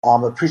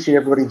Appreciate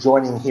everybody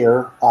joining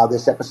here,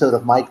 this episode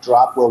of Mic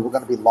Drop, where we're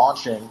going to be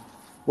launching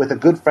with a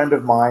good friend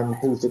of mine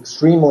who's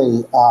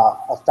extremely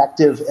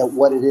effective at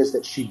what it is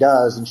that she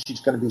does, and she's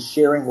going to be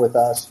sharing with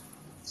us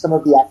some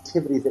of the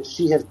activities that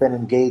she has been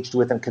engaged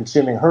with and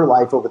consuming her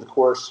life over the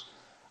course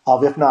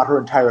of, if not her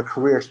entire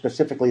career,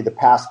 specifically the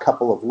past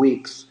couple of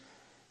weeks.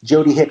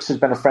 Jody Hicks has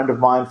been a friend of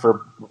mine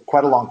for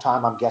quite a long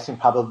time. I'm guessing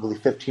probably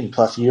 15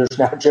 plus years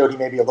now. Jody,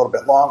 maybe a little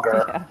bit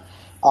longer. Yeah.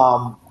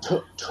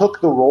 Took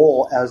the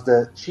role as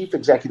the Chief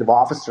Executive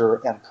Officer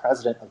and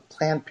President of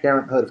Planned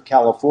Parenthood of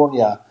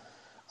California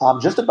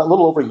just about a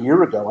little over a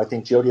year ago, I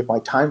think, Jody, if my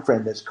time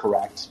frame is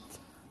correct.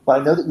 But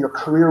I know that your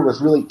career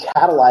was really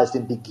catalyzed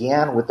and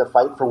began with the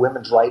fight for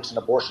women's rights and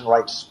abortion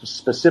rights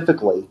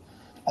specifically.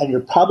 And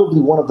you're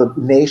probably one of the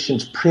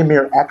nation's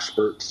premier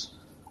experts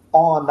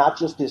on not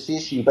just this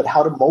issue, but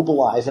how to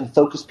mobilize and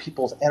focus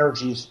people's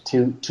energies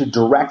to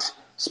direct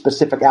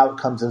specific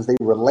outcomes as they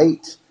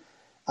relate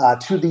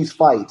to these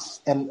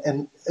fights.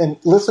 And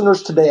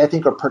listeners today, I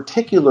think, are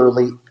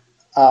particularly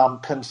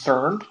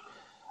concerned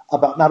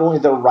about not only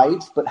their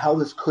rights, but how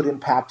this could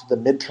impact the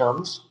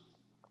midterms.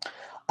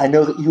 I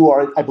know that you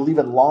are, I believe,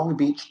 in Long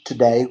Beach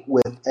today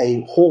with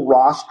a whole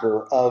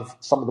roster of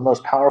some of the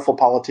most powerful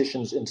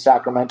politicians in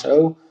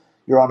Sacramento.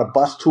 You're on a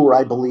bus tour,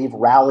 I believe,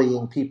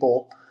 rallying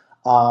people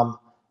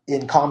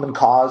in common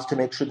cause to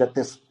make sure that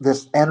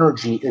this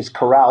energy is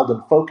corralled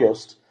and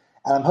focused.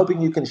 And I'm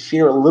hoping you can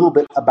share a little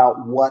bit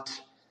about what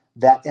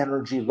that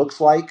energy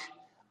looks like,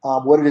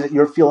 what it is that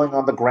you're feeling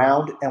on the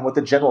ground, and what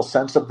the general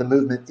sense of the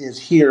movement is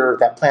here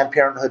that Planned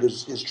Parenthood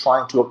is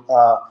trying to,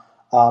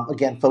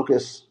 again,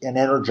 focus and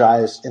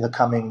energize in the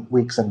coming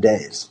weeks and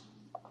days.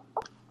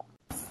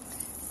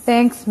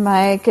 Thanks,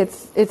 Mike.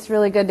 It's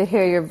really good to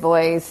hear your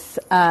voice,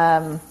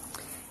 and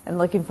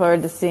looking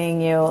forward to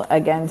seeing you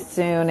again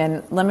soon.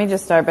 And let me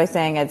just start by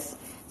saying it's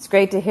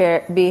great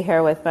to be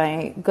here with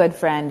my good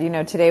friend. You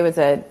know, today was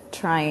a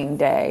trying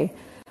day.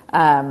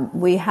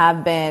 We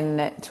have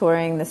been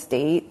touring the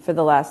state for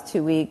the last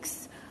 2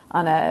 weeks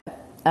on a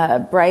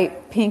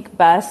bright pink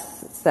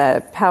bus. It's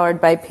a Powered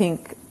by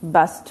Pink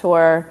bus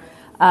tour.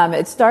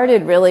 It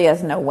started really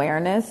as an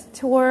awareness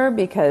tour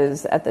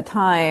because at the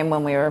time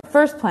when we were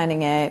first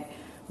planning it,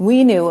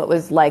 we knew what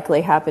was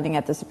likely happening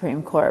at the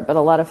Supreme Court, but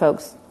a lot of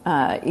folks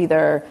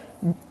either,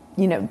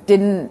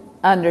 didn't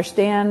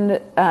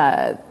understand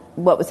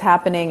what was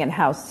happening and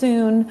how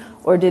soon,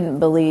 or didn't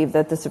believe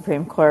that the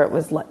Supreme Court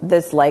was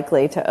this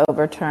likely to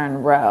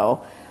overturn Roe.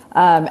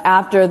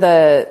 After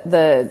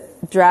the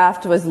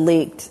draft was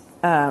leaked,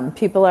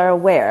 people are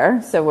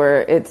aware, so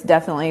it's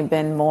definitely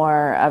been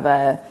more of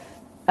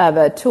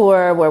a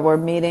tour where we're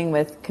meeting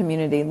with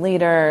community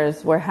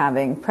leaders, we're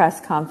having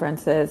press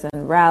conferences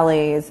and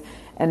rallies,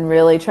 and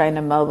really trying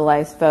to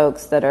mobilize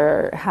folks that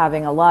are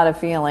having a lot of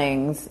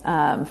feelings,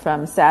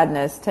 from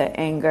sadness to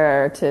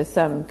anger to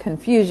some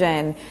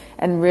confusion,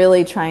 and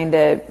really trying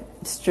to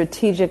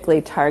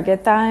strategically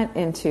target that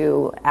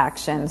into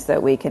actions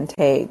that we can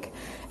take.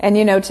 And,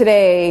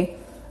 today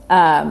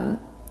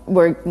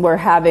we're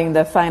having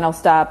the final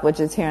stop, which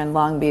is here in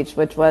Long Beach,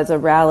 which was a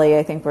rally.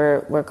 I think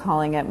we're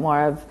calling it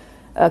more of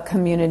a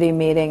community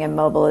meeting and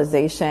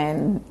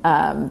mobilization.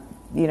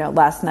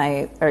 Last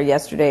night or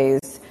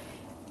yesterday's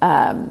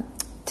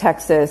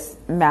Texas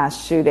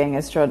mass shooting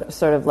has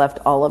sort of left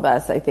all of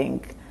us, I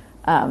think,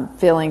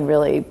 feeling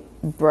really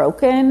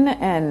broken.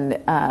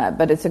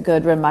 But it's a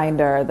good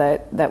reminder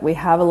that we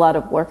have a lot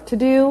of work to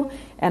do,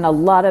 and a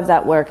lot of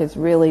that work is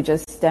really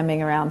just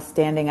stemming around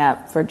standing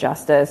up for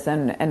justice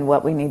and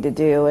what we need to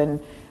do. And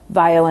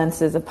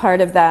violence is a part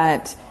of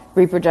that.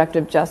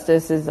 Reproductive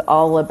justice is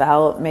all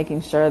about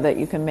making sure that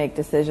you can make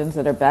decisions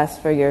that are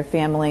best for your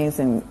families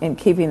and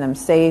keeping them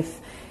safe.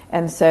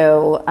 And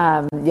so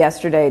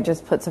yesterday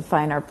just puts a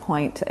finer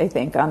point, I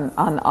think,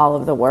 on all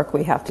of the work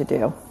we have to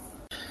do.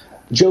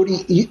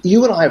 Jody,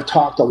 you and I have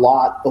talked a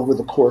lot over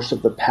the course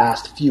of the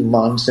past few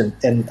months,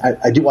 and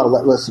I do want to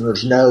let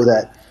listeners know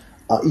that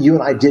you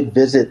and I did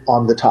visit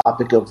on the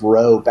topic of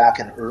Roe back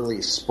in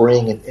early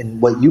spring,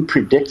 and what you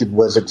predicted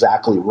was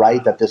exactly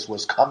right, that this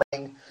was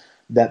coming,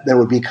 that there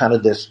would be kind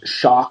of this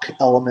shock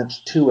element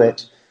to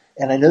it.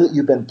 And I know that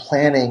you've been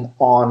planning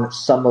on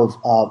some of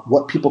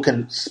what people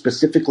can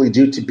specifically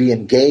do to be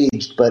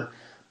engaged, but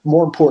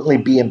more importantly,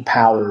 be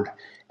empowered.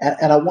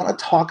 And I want to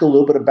talk a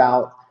little bit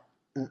about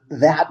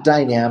that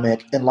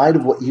dynamic in light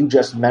of what you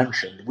just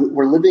mentioned.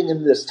 We're living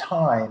in this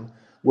time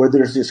where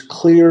there's this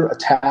clear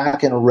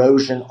attack and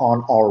erosion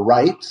on our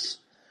rights,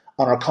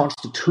 on our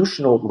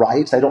constitutional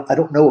rights. I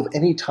don't know of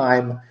any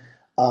time,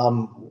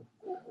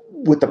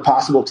 with the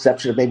possible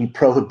exception of maybe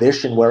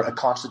prohibition, where a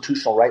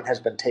constitutional right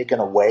has been taken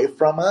away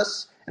from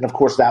us. And of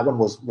course, that one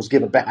was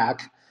given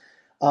back.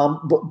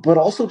 But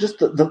also just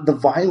the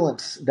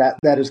violence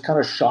that is kind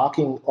of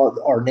shocking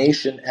our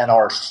nation and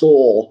our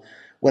soul.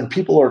 When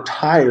people are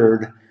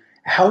tired,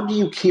 how do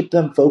you keep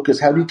them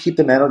focused? How do you keep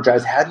them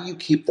energized? How do you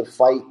keep the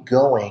fight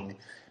going?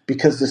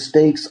 Because the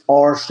stakes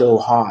are so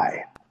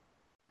high.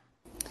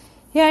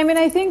 Yeah, I mean,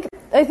 I think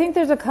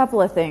there's a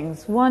couple of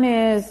things. One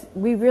is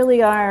we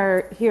really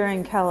are here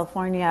in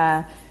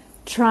California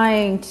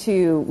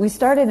we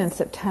started in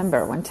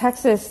September when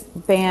Texas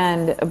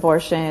banned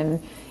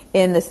abortion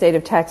in the state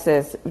of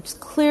Texas, which is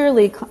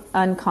clearly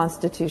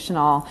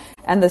unconstitutional.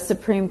 And the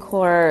Supreme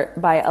Court,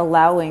 by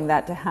allowing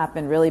that to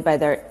happen, really by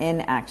their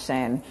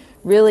inaction,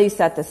 really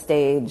set the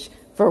stage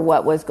for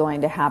what was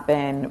going to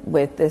happen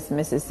with this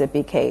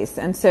Mississippi case.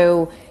 And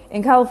so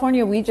in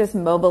California, we just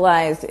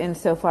mobilized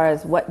insofar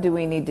as what do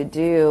we need to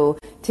do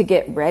to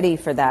get ready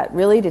for that,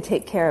 really to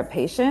take care of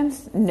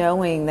patients,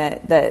 knowing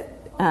that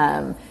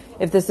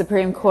if the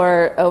Supreme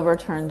Court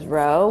overturns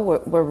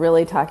Roe, we're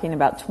really talking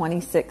about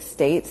 26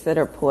 states that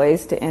are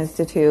poised to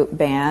institute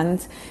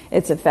bans.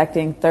 It's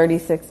affecting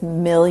 36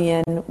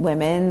 million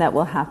women that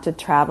will have to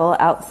travel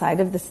outside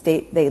of the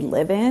state they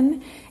live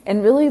in.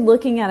 And really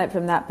looking at it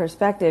from that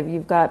perspective,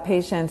 you've got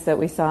patients that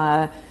we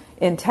saw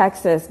in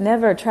Texas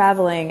never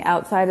traveling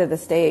outside of the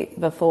state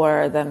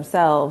before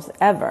themselves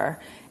ever.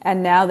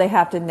 And now they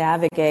have to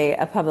navigate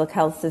a public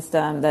health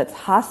system that's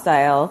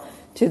hostile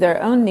to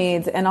their own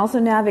needs and also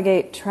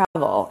navigate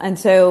travel. And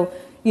so,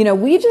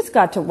 we just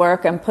got to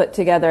work and put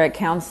together a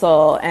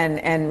council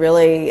and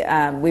really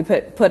we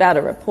put out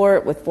a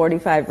report with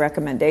 45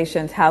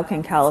 recommendations. How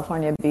can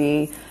California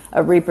be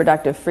a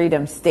reproductive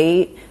freedom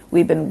state?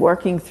 We've been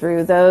working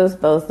through those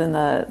both in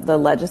the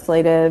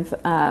legislative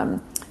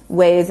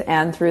ways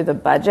and through the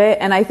budget.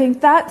 And I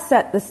think that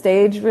set the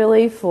stage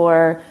really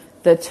for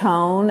the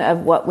tone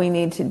of what we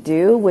need to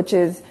do, which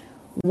is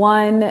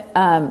one,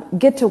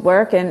 get to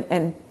work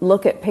and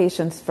look at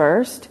patients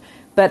first,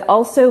 but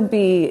also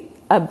be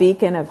a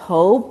beacon of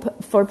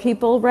hope for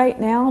people right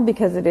now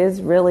because it is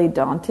really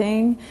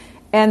daunting.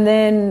 And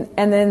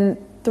then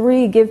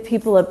three, give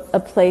people a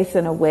place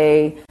and a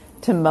way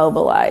to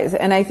mobilize.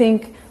 And I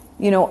think,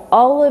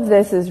 all of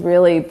this is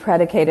really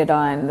predicated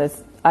on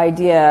this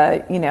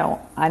idea,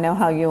 I know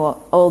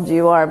how old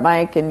you are,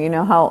 Mike, and you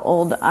know how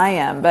old I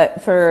am,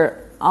 but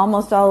for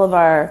almost all of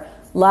our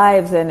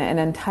lives and an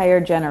entire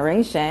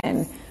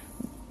generation,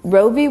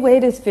 Roe v.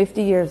 Wade is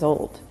 50 years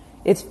old.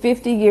 It's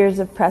 50 years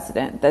of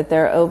precedent that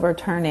they're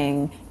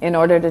overturning in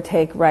order to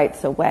take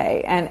rights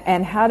away.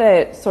 And how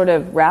to sort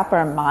of wrap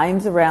our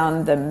minds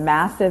around the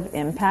massive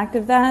impact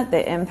of that,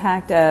 the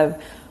impact of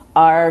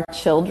our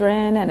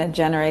children and a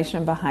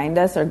generation behind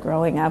us are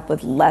growing up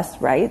with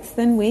less rights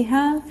than we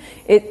have.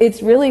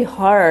 It's really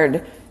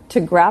hard to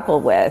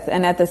grapple with.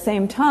 And at the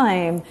same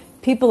time,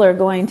 people are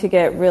going to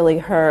get really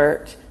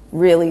hurt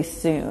really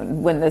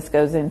soon when this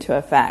goes into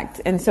effect.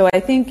 And so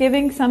I think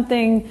giving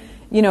something,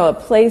 a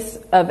place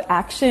of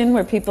action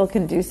where people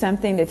can do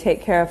something to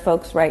take care of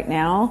folks right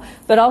now,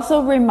 but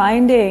also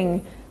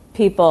reminding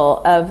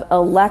people of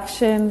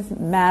elections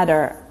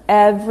matter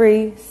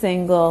every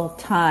single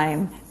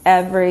time,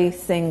 every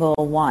single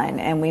one.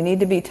 And we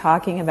need to be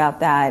talking about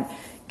that,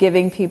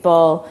 giving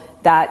people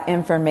that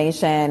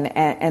information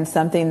and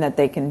something that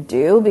they can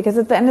do, because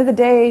at the end of the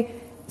day,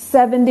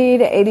 70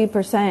 to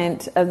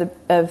 80%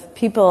 of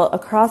people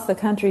across the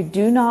country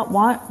do not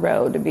want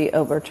Roe to be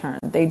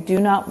overturned. They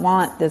do not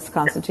want this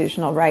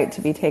constitutional right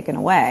to be taken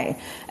away.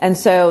 And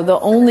so the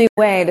only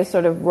way to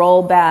sort of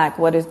roll back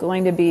what is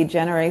going to be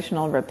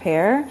generational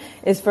repair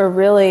is for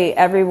really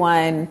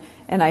everyone,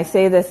 and I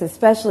say this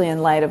especially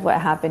in light of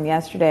what happened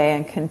yesterday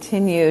and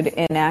continued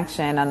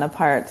inaction on the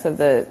parts of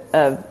those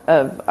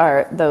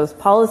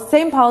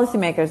same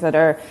policymakers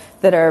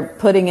that are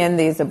putting in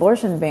these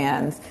abortion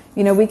bans.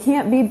 We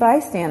can't be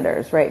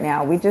bystanders right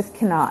now. We just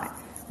cannot.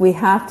 We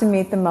have to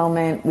meet the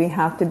moment. We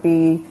have to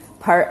be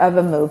part of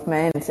a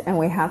movement, and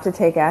we have to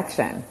take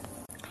action.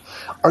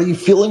 Are you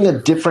feeling a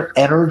different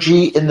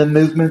energy in the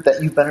movement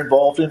that you've been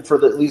involved in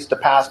for at least the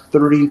past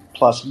 30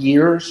 plus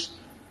years?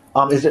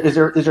 Is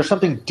there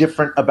something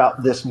different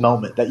about this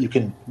moment that you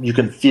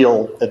can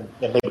feel and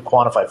maybe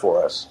quantify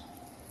for us?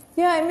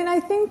 Yeah, I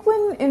think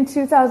when in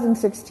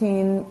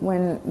 2016,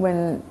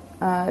 when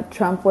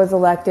Trump was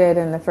elected,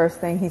 and the first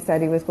thing he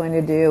said he was going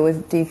to do was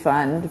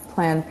defund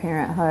Planned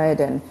Parenthood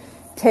and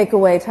take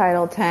away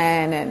Title X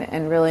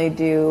and really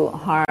do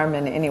harm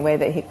in any way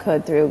that he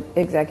could through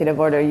executive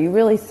order, you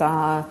really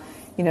saw,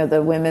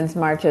 the women's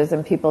marches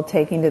and people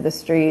taking to the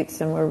streets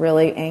and were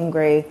really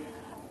angry.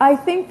 I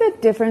think the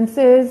difference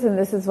is, and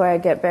this is why I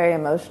get very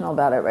emotional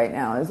about it right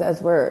now, is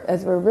as we're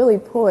really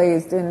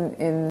poised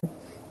in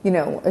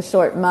a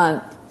short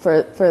month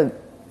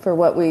for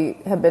what we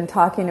have been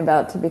talking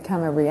about to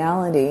become a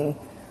reality.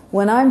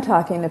 When I'm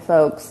talking to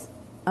folks,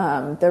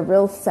 they're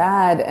real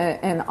sad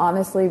and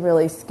honestly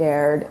really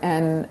scared,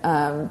 and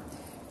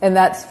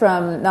that's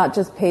from not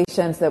just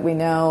patients that we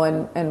know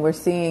and we're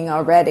seeing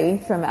already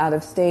from out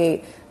of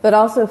state, but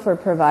also for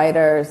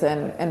providers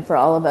and for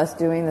all of us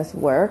doing this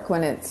work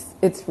when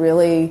it's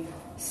really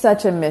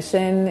such a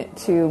mission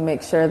to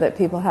make sure that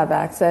people have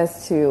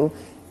access to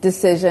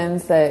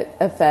decisions that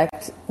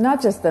affect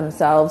not just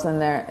themselves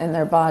and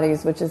their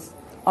bodies, which is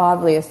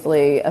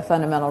obviously a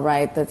fundamental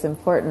right that's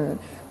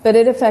important, but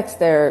it affects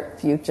their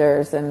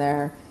futures and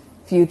their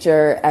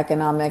future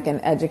economic and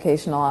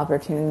educational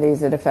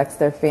opportunities. It affects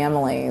their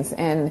families.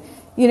 And,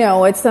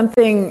 it's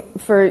something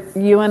for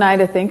you and I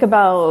to think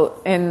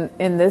about in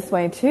this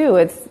way too.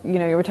 It's, you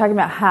were talking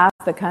about half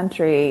the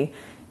country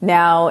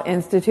now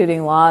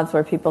instituting laws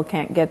where people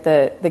can't get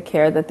the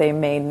care that they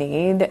may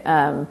need,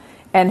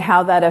 and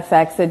how that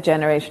affects a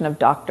generation of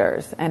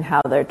doctors and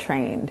how they're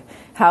trained,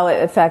 how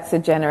it affects a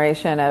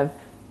generation of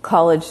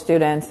college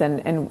students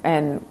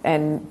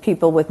and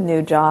people with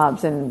new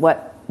jobs and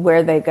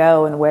where they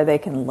go and where they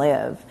can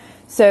live.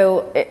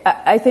 So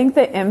I think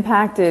the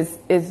impact is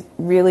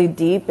really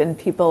deep, and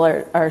people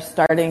are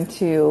starting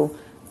to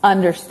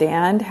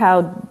understand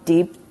how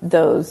deep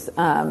those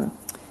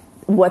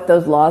what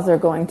those laws are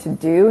going to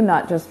do,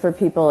 not just for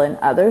people in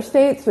other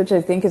states, which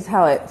I think is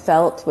how it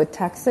felt with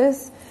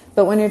Texas.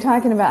 But when you're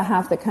talking about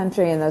half the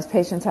country and those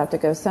patients have to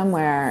go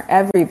somewhere,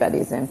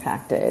 everybody's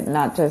impacted,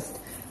 not just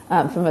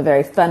from a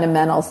very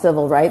fundamental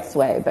civil rights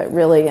way, but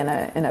really in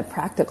a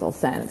practical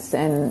sense.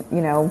 And,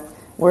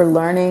 we're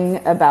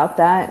learning about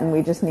that, and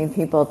we just need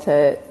people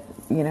to,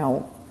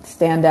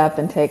 stand up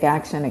and take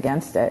action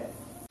against it.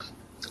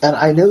 And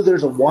I know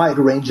there's a wide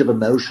range of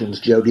emotions,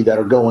 Jody, that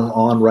are going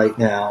on right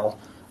now.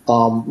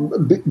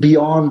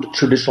 Beyond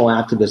traditional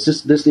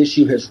activists, this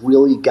issue has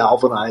really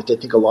galvanized, I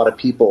think, a lot of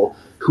people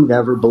who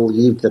never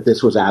believed that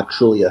this was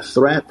actually a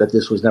threat, that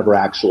this was never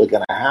actually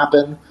going to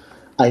happen.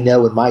 I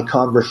know in my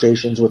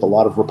conversations with a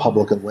lot of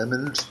Republican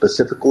women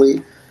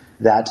specifically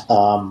that,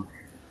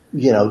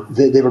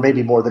 they were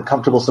maybe more than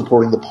comfortable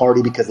supporting the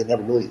party because they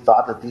never really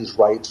thought that these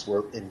rights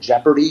were in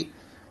jeopardy.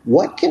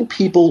 What can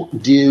people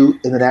do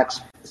in the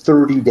next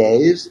 30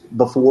 days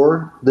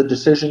before the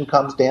decision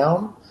comes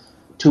down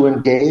to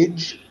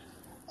engage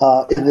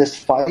in this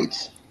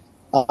fight?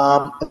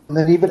 And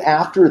then even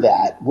after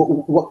that,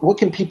 what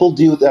can people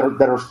do that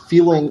are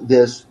feeling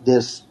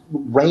this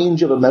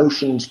range of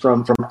emotions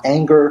from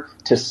anger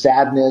to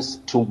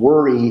sadness to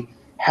worry?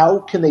 How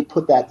can they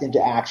put that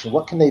into action?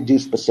 What can they do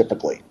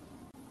specifically?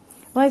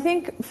 Well, I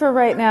think for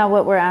right now,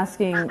 what we're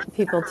asking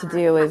people to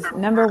do is,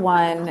 number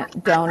one,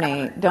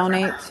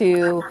 donate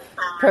to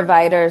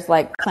providers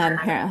like Planned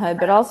Parenthood,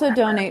 but also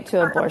donate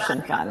to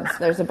abortion funds.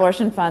 There's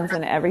abortion funds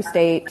in every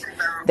state.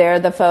 They're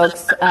the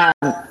folks,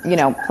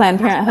 Planned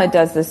Parenthood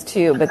does this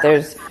too, but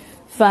there's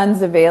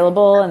funds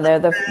available, and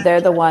they're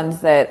the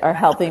ones that are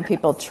helping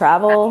people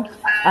travel,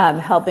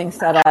 helping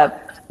set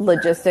up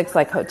logistics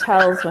like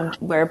hotels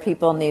where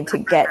people need to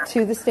get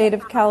to the state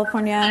of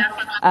California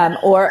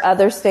or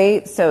other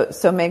states.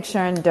 So make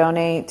sure and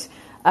donate.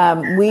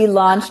 We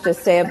launched a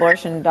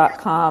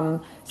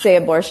sayabortion.com Say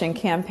Abortion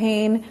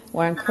campaign.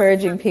 We're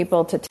encouraging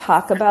people to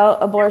talk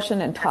about abortion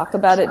and talk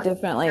about it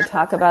differently,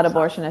 talk about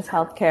abortion as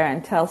healthcare,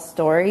 and tell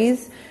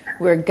stories.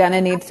 We're going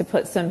to need to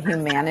put some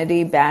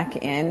humanity back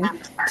in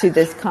to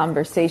this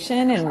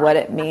conversation and what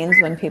it means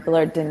when people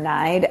are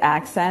denied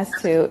access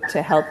to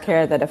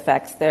healthcare that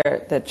affects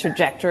the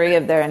trajectory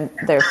of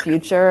their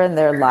future and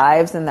their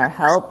lives and their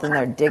health and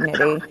their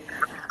dignity.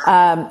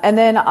 And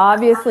then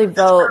obviously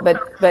vote,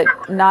 but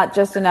not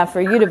just enough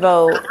for you to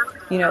vote,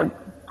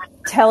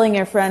 telling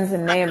your friends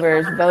and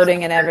neighbors,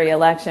 voting in every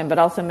election, but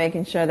also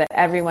making sure that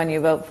everyone you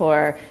vote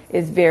for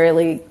is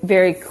very,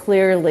 very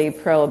clearly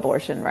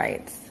pro-abortion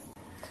rights.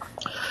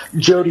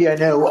 Jody, I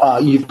know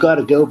you've got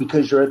to go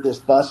because you're at this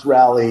bus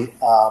rally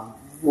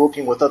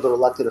working with other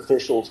elected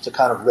officials to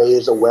kind of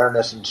raise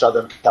awareness in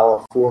Southern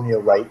California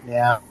right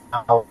now.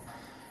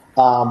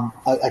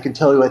 I can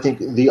tell you, I think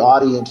the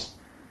audience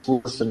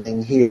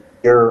listening here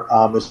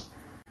is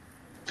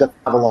going to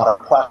have a lot of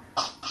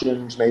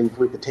questions. Maybe if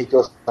we could take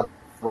those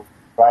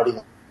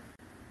writing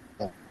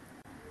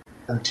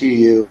to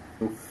you.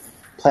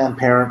 Planned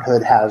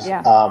Parenthood has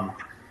a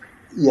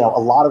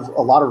lot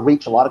of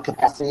reach, a lot of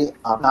capacity,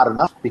 not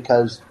enough,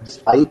 because this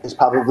fight is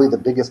probably the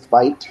biggest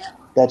fight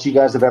that you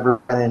guys have ever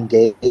been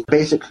engaged. The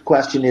basic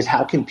question is,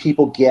 how can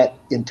people get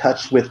in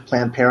touch with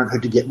Planned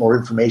Parenthood to get more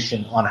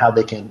information on how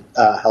they can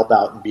help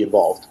out and be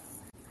involved?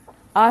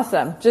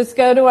 Awesome. Just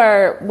go to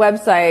our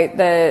website.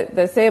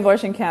 The Say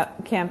Abortion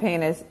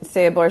campaign is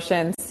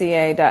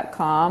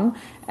sayabortionca.com,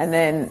 and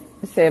then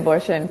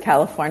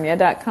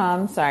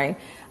sayabortioncalifornia.com. Sorry.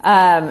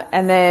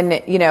 And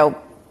then,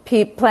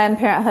 Planned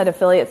Parenthood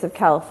Affiliates of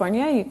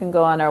California, you can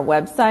go on our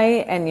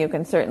website, and you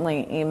can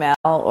certainly email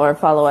or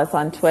follow us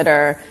on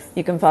Twitter.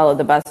 You can follow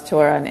the bus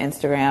tour on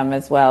Instagram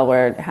as well.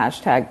 We're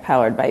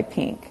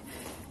 #PoweredByPink.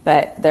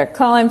 But they're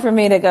calling for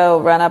me to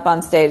go run up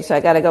on stage, so I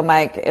got to go,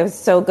 Mike. It was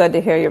so good to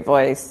hear your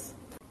voice.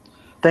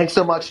 Thanks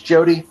so much,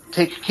 Jody.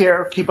 Take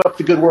care. Keep up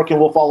the good work, and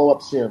we'll follow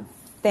up soon.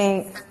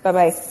 Thanks.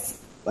 Bye-bye.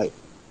 Bye.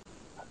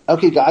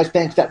 Okay, guys,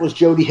 thanks. That was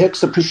Jody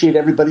Hicks. Appreciate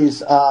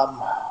everybody's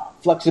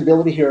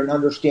flexibility here and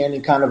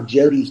understanding kind of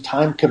Jody's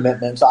time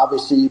commitments.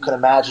 Obviously, you can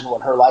imagine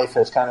what her life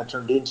has kind of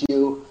turned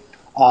into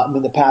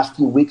in the past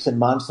few weeks and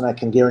months, and I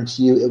can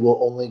guarantee you it will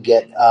only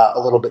get a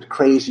little bit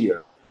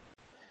crazier.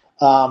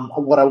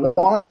 What I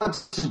wanted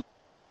to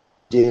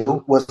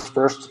do was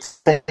first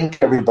thank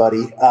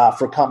everybody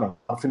for coming.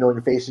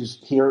 Familiar faces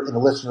here in the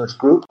listeners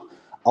group.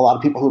 A lot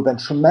of people who have been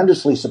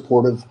tremendously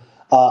supportive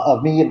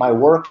of me and my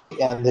work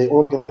and the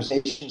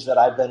organizations that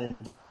I've been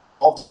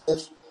involved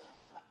with.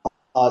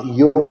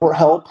 Your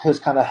help has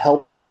kind of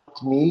helped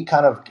me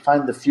kind of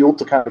find the fuel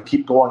to kind of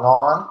keep going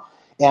on.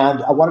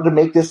 And I wanted to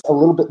make this a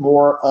little bit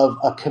more of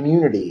a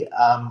community.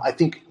 I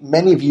think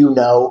many of you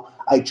know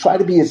I try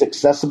to be as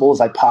accessible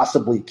as I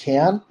possibly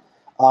can.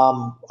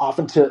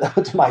 Often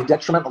to my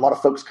detriment, a lot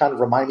of folks kind of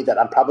remind me that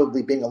I'm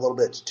probably being a little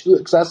bit too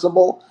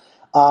accessible.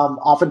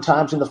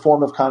 Oftentimes in the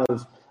form of kind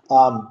of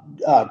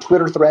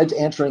Twitter threads,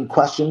 answering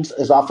questions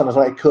as often as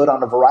I could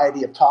on a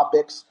variety of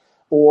topics,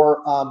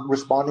 or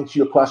responding to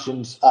your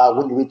questions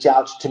when you reach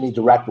out to me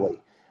directly.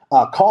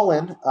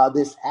 Call-in,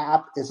 this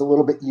app is a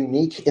little bit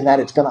unique in that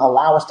it's going to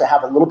allow us to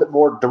have a little bit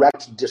more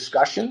direct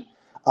discussion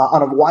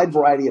on a wide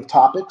variety of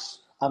topics.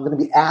 I'm going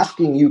to be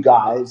asking you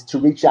guys to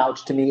reach out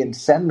to me and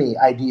send me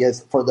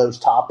ideas for those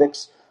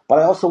topics. But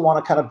I also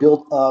want to kind of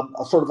build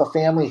a sort of a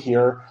family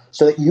here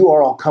so that you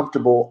are all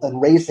comfortable in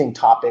raising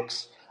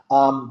topics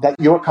that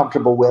you're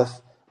comfortable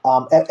with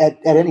at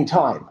any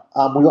time.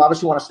 We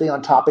obviously want to stay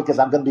on topic as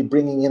I'm going to be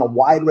bringing in a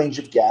wide range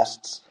of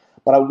guests.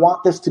 But I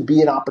want this to be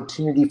an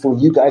opportunity for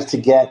you guys to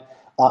get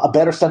a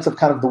better sense of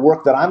kind of the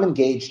work that I'm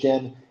engaged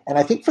in. And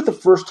I think for the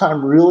first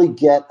time, really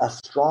get a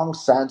strong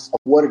sense of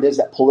what it is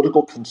that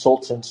political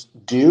consultants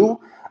do,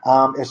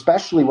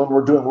 especially when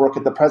we're doing work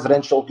at the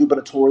presidential,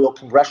 gubernatorial,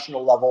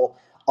 congressional level.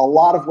 A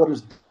lot of what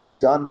is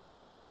done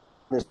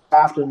in this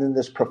craft and in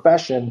this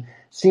profession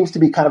seems to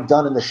be kind of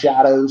done in the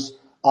shadows.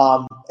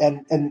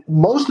 And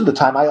most of the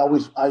time,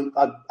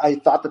 I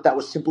thought that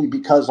was simply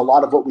because a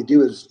lot of what we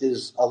do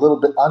is a little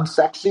bit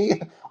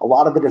unsexy. A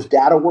lot of it is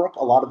data work.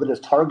 A lot of it is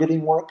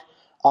targeting work.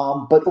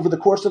 But over the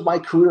course of my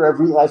career, I've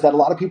realized that a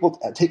lot of people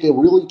take a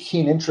really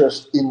keen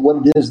interest in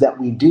what it is that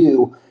we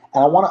do.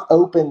 And I want to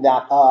open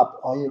that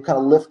up, kind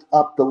of lift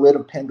up the lid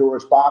of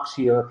Pandora's box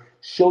here,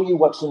 show you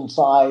what's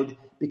inside,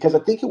 because I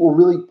think it will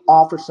really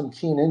offer some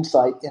keen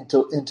insight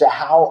into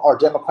how our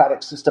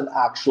democratic system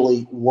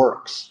actually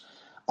works.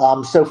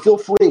 So feel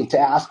free to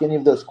ask any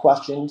of those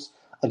questions.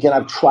 Again,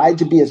 I've tried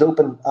to be as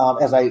open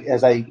as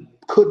I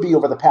could be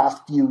over the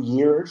past few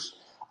years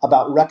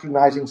about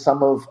recognizing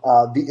some of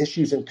the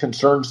issues and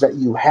concerns that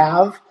you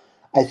have.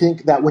 I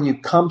think that when you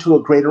come to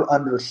a greater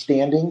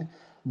understanding,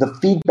 the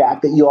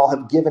feedback that you all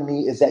have given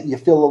me is that you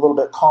feel a little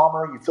bit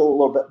calmer, you feel a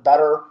little bit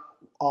better,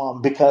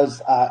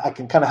 because I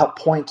can kind of help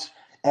point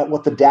at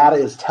what the data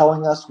is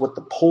telling us, what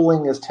the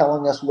polling is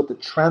telling us, what the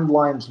trend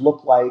lines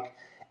look like,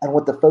 and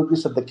what the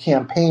focus of the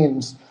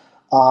campaigns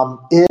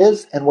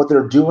is, and what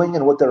they're doing,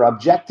 and what their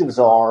objectives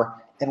are.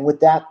 And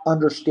with that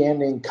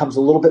understanding comes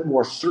a little bit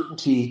more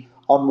certainty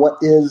on what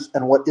is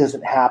and what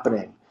isn't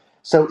happening.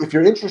 So if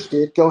you're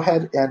interested, go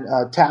ahead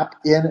and tap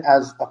in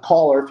as a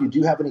caller if you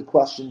do have any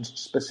questions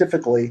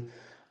specifically.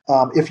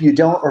 If you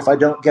don't, or if I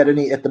don't get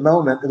any at the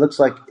moment, it looks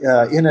like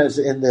Ina's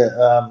in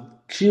the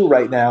queue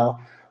right now.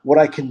 What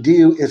I can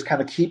do is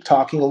kind of keep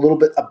talking a little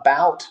bit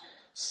about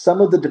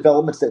some of the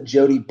developments that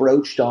Jody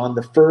broached on.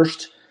 The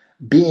first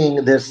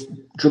being this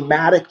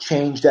dramatic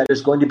change that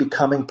is going to be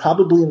coming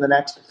probably in the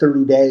next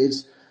 30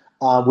 days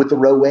with the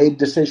Roe Wade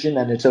decision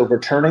and its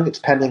overturning. It's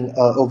pending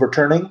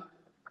overturning.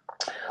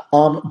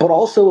 But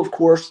also, of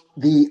course,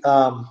 the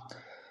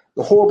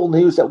horrible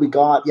news that we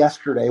got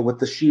yesterday with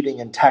the shooting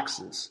in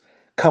Texas,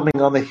 coming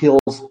on the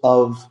heels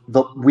of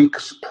the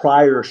weeks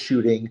prior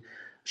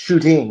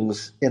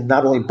shootings in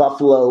not only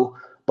Buffalo,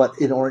 but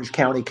in Orange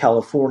County,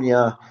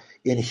 California,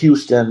 in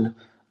Houston.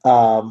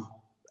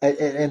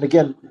 And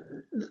again,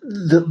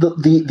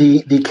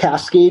 the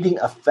cascading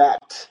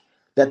effect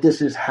that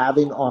this is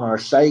having on our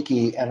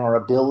psyche and our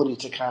ability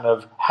to kind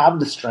of have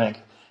the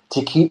strength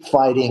to keep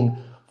fighting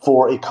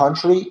for a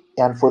country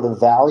and for the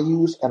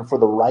values and for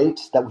the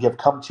rights that we have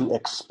come to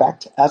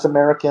expect as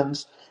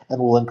Americans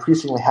and will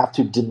increasingly have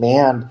to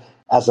demand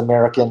as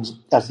Americans,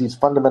 as these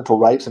fundamental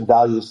rights and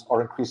values are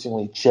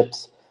increasingly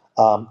chipped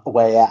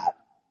away at.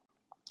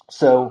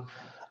 So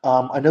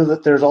I know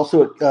that there's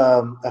also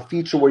a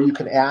feature where you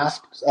can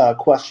ask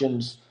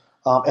questions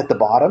at the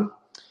bottom.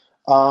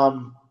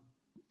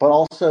 But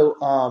also,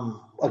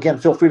 again,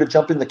 feel free to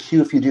jump in the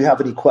queue if you do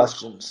have any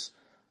questions.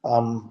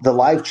 The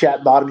live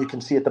chat bottom, you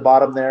can see at the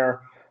bottom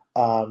there.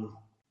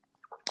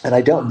 And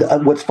I don't.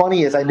 What's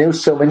funny is I know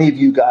so many of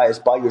you guys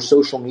by your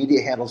social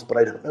media handles, but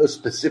I don't know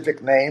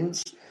specific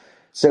names.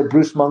 So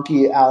Bruce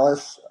Monkey,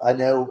 Alice, I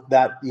know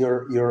that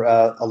you're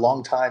a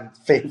longtime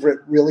favorite,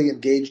 really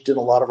engaged in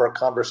a lot of our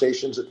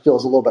conversations. It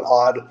feels a little bit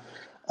odd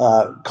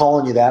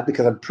calling you that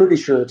because I'm pretty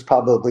sure it's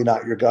probably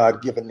not your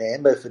God-given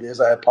name. But if it is,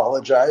 I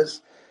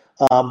apologize.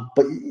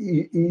 But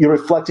you're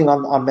reflecting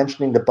on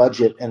mentioning the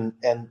budget and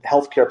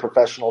healthcare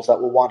professionals that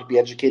will want to be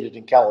educated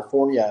in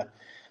California.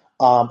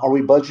 Are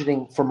we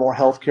budgeting for more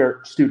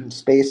healthcare student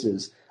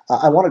spaces?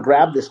 I want to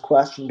grab this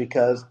question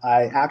because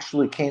I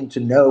actually came to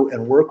know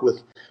and work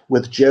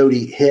with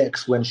Jody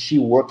Hicks when she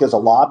worked as a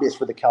lobbyist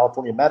for the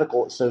California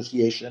Medical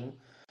Association.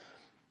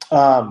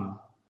 I'm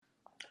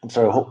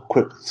sorry, hold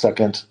quick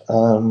second.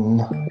 Let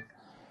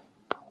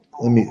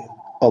me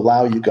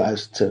allow you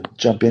guys to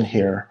jump in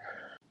here.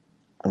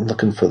 I'm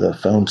looking for the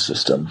phone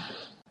system.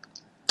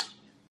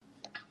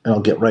 And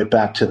I'll get right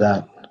back to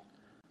that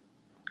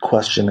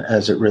question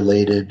as it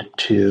related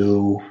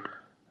to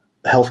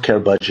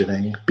healthcare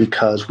budgeting,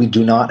 because we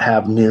do not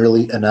have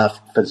nearly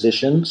enough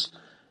physicians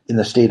in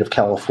the state of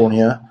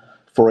California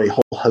for a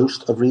whole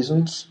host of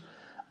reasons,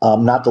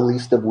 not the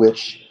least of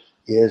which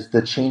is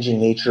the changing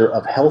nature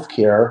of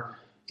healthcare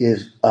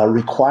is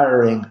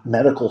requiring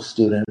medical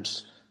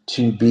students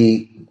to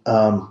be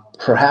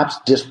perhaps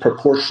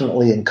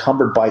disproportionately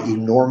encumbered by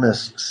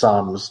enormous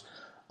sums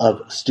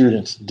of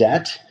students'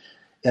 debt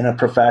in a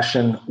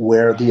profession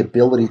where the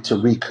ability to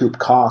recoup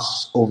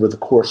costs over the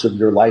course of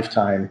your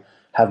lifetime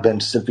have been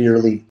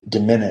severely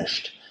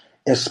diminished,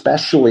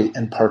 especially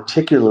and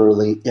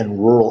particularly in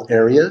rural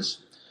areas.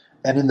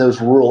 And in those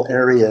rural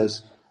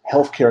areas,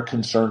 healthcare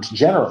concerns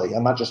generally,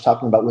 I'm not just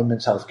talking about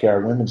women's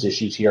healthcare, women's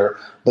issues here,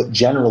 but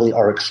generally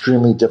are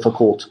extremely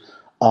difficult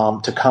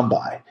to come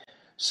by.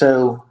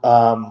 So,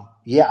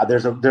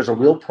 there's a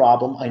real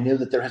problem. I know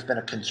that there has been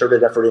a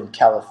concerted effort in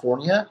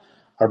California.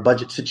 Our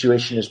budget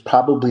situation is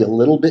probably a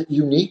little bit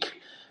unique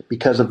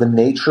because of the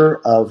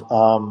nature of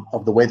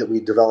the way that we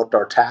developed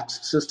our tax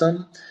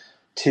system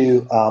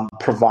to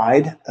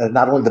provide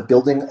not only the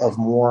building of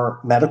more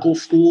medical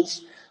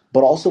schools,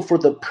 but also for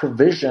the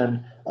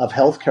provision of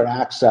healthcare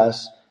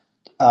access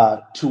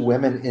to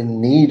women in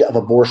need of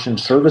abortion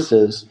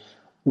services,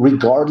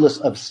 regardless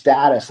of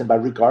status. And by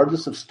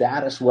regardless of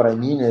status, what I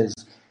mean is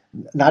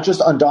not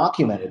just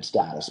undocumented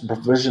status,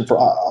 provision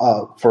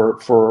for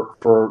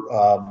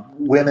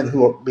women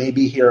who may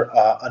be here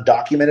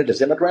undocumented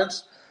as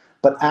immigrants,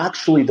 but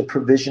actually the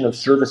provision of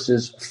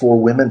services for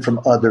women from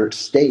other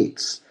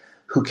states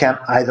who can't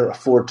either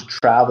afford to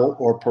travel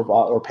or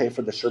provide or pay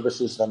for the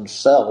services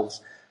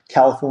themselves.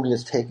 California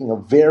is taking a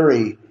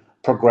very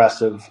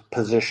progressive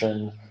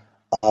position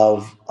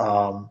of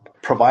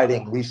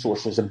providing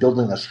resources and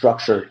building a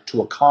structure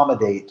to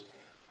accommodate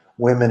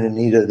women in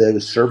need of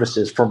those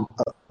services from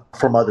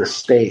other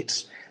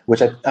states,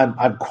 which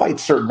I'm quite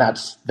certain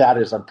that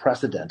is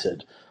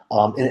unprecedented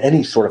in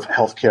any sort of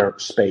healthcare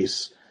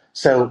space.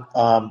 So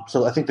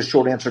I think the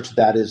short answer to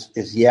that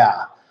is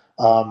yeah.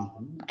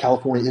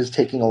 California is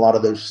taking a lot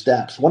of those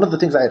steps. One of the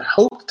things I had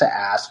hoped to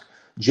ask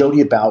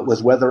Jody about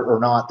was whether or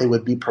not they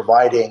would be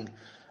providing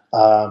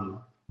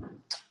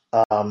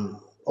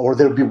or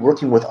they would be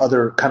working with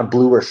other kind of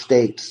bluer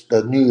states,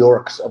 the New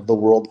Yorks of the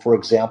world, for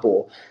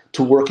example,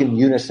 to work in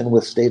unison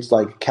with states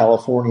like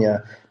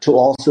California to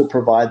also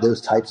provide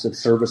those types of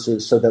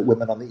services so that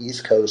women on the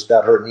East Coast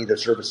that are in need of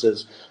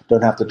services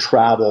don't have to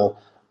travel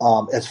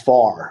as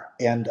far.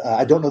 And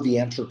I don't know the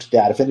answer to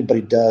that. If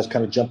anybody does,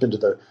 kind of jump into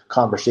the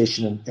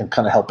conversation and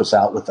kind of help us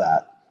out with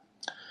that.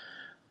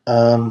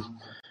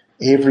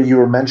 Avery, you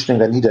were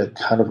mentioning I need to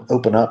kind of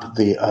open up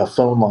the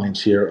phone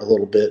lines here a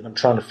little bit. And I'm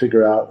trying to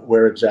figure out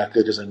where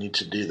exactly it is I need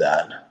to do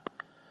that,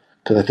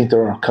 because I think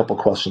there are a couple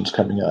questions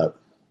coming up.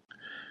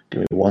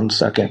 Give me 1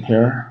 second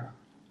here.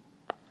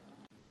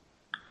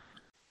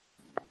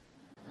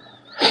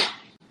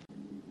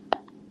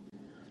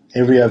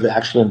 Avery, I've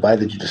actually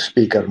invited you to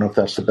speak. I don't know if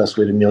that's the best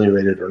way to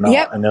ameliorate it or not.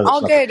 Yep, I know that's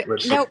all good.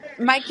 Rich. No,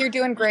 Mike, you're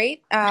doing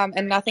great,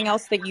 and nothing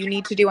else that you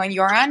need to do on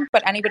your end.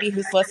 But anybody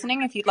who's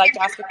listening, if you'd like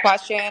to ask a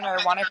question or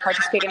want to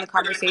participate in the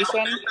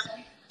conversation,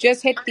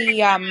 just hit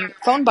the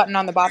phone button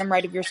on the bottom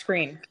right of your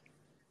screen,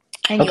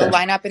 and you'll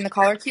line up in the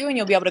caller queue, and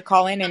you'll be able to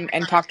call in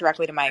and talk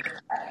directly to Mike.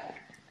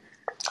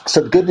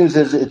 So the good news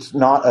is it's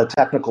not a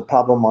technical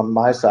problem on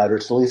my side, or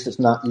at least it's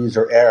not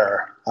user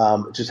error.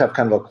 Just have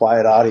kind of a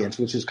quiet audience,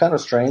 which is kind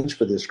of strange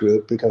for this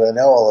group because I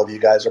know all of you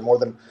guys are more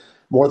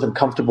than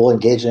comfortable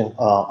engaging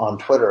on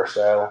Twitter.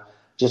 So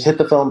just hit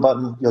the phone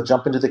button. You'll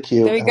jump into the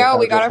queue. There you go.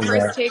 We got our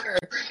first taker.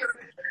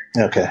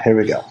 Okay, here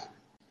we go.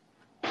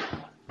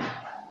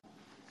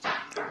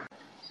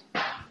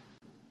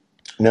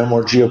 No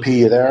More GOP,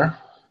 you there?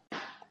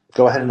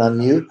 Go ahead and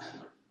unmute.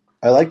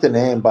 I like the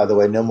name, by the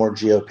way, No More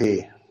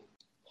GOP.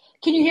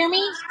 Can you hear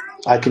me?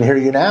 I can hear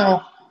you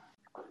now.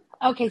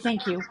 Okay,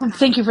 thank you.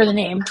 Thank you for the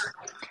name.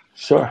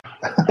 Sure.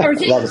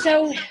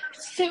 So,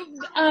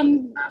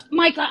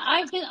 Mike,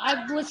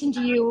 I've listened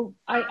to you.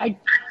 I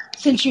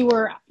since you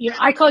were,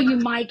 I call you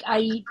Mike. I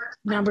eat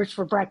numbers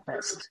for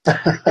breakfast.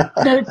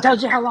 That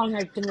tells you how long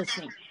I've been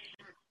listening.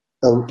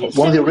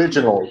 One of the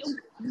originals.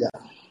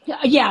 Yeah.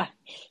 Yeah.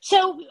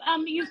 So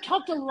you've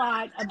talked a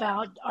lot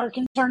about our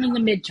concern in the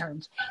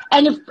midterms,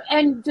 and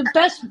the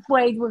best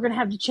way we're going to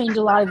have to change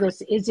a lot of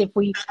this is if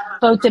we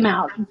vote them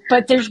out.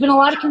 But there's been a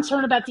lot of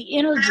concern about the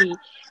energy,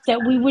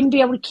 that we wouldn't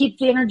be able to keep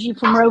the energy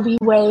from Roe v.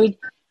 Wade.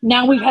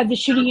 Now we've had the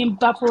shooting in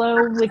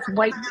Buffalo with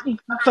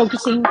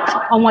focusing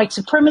on white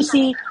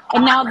supremacy,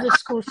 and now the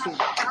school shooting.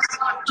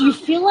 Do you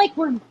feel like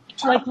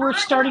we're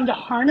starting to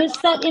harness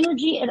that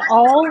energy at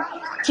all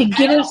to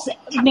get us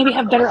maybe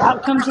have better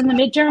outcomes in the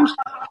midterms?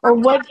 Or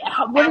what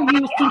are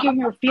you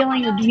thinking or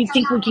feeling, or do you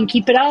think we can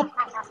keep it up?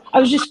 I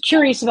was just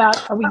curious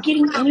about, are we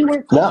getting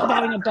anywhere close to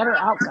having a better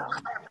outcome?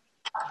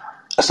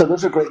 So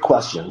those are great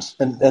questions.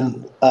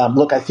 And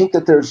look, I think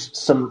that there's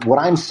what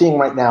I'm seeing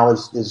right now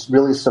is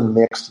really some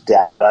mixed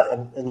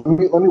data. And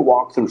let me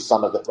walk through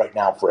some of it right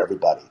now for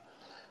everybody.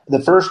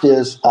 The first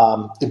is,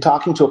 in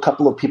talking to a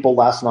couple of people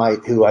last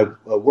night who I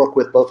work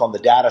with both on the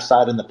data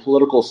side and the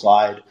political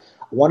side,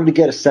 I wanted to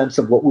get a sense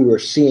of what we were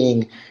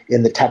seeing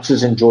in the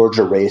Texas and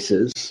Georgia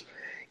races.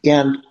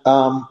 And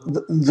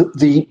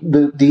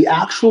the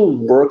actual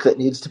work that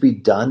needs to be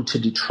done to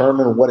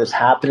determine what is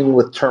happening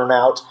with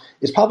turnout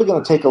is probably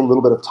going to take a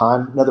little bit of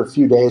time, another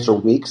few days or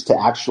weeks to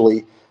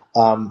actually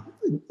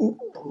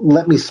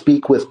let me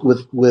speak with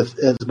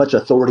as much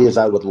authority as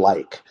I would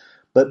like.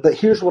 But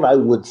here's what I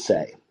would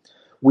say.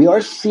 We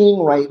are seeing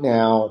right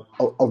now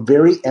a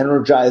very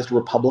energized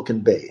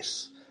Republican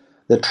base.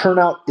 The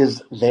turnout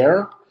is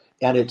there,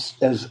 and it's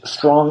as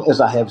strong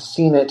as I have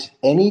seen it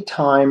any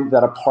time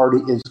that a party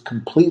is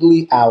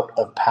completely out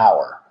of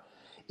power.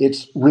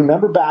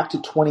 Remember back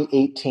to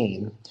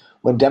 2018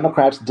 when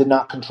Democrats did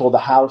not control the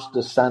House,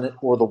 the Senate,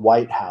 or the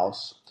White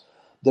House.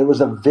 There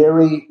was a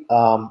very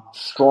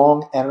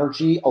strong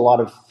energy, a lot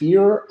of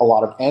fear, a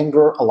lot of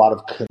anger, a lot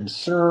of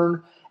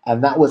concern,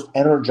 and that was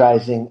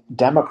energizing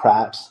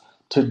Democrats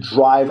to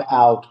drive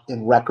out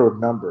in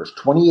record numbers.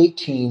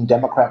 2018,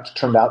 Democrats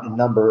turned out in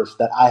numbers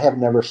that I have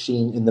never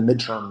seen in the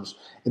midterms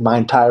in my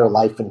entire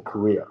life and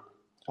career.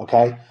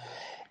 Okay?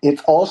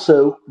 It's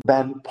also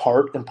been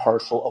part and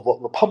parcel of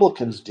what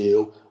Republicans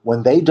do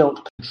when they don't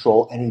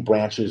control any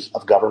branches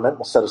of government.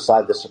 We'll set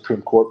aside the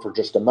Supreme Court for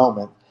just a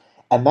moment.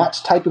 And that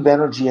type of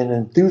energy and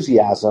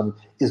enthusiasm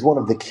is one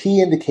of the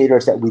key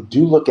indicators that we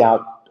do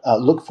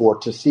look for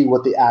to see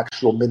what the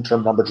actual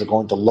midterm numbers are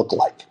going to look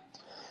like.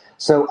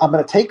 So I'm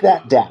going to take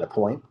that data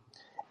point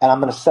and I'm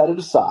going to set it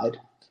aside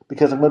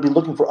because I'm going to be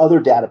looking for other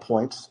data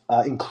points,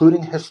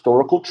 including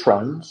historical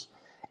trends.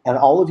 And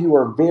all of you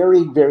are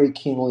very, very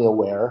keenly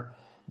aware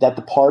that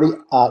the party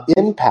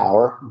in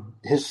power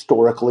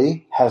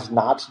historically has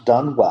not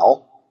done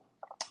well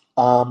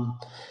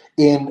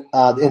in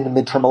the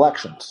midterm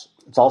elections.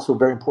 It's also a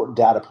very important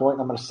data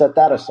point. I'm going to set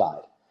that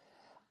aside.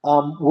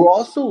 We'll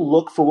also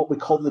look for what we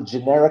call the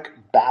generic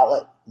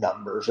ballot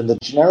numbers. And the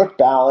generic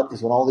ballot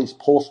is when all these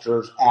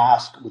pollsters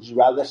ask, would you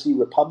rather see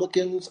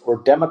Republicans or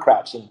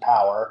Democrats in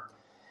power?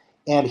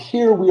 And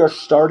here we are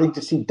starting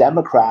to see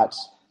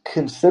Democrats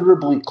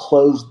considerably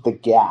close the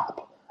gap.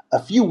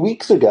 A few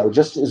weeks ago,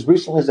 just as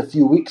recently as a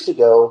few weeks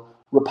ago,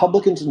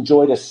 Republicans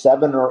enjoyed a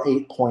 7 or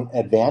 8 point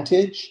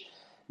advantage.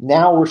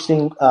 Now we're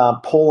seeing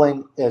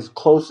polling as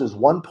close as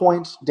 1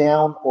 point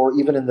down, or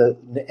even in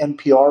the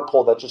NPR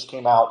poll that just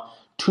came out,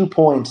 2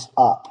 points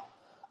up.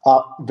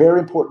 Very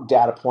important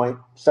data point.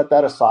 Set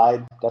that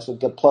aside. That's a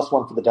good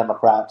 +1 for the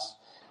Democrats.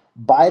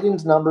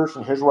 Biden's numbers,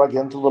 and here's where I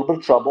get into a little bit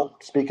of trouble,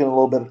 speaking a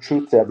little bit of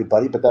truth to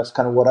everybody, but that's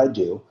kind of what I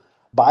do.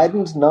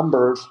 Biden's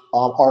numbers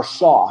are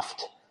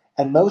soft,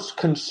 and most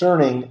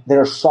concerning,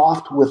 they're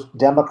soft with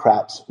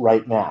Democrats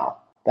right now.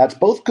 That's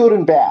both good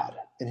and bad,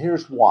 and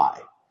here's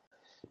why.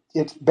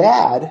 It's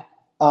bad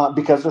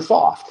because they're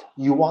soft.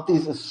 You want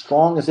these as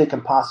strong as they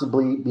can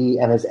possibly be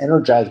and as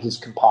energized as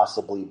can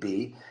possibly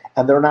be,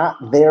 and they're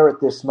not there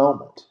at this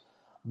moment.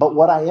 But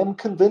what I am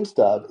convinced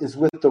of is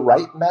with the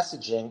right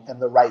messaging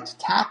and the right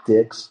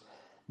tactics,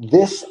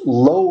 this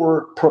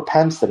lower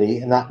propensity,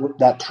 and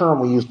that term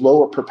we use,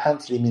 lower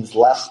propensity, means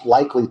less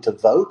likely to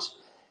vote,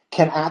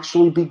 can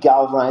actually be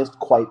galvanized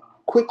quite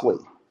quickly.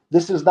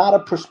 This is not a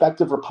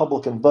prospective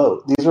Republican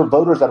vote. These are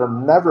voters that are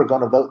never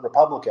going to vote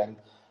Republican.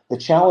 The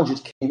challenge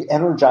is, can you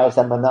energize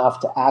them enough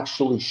to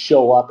actually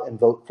show up and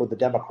vote for the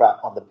Democrat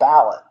on the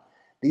ballot?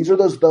 These are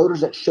those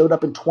voters that showed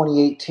up in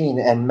 2018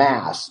 en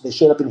masse. They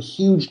showed up in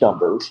huge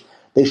numbers.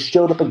 They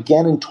showed up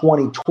again in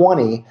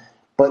 2020,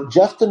 but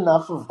just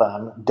enough of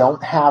them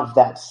don't have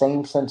that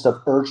same sense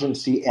of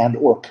urgency and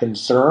or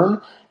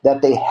concern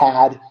that they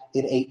had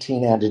in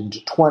 18 and in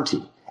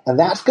 20. And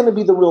that's going to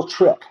be the real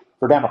trick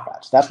for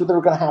Democrats. That's what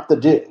they're going to have to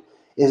do,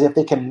 is if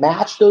they can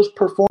match those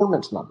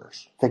performance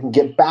numbers, if they can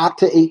get back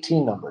to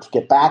 18 numbers,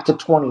 get back to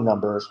 20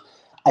 numbers,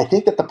 I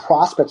think that the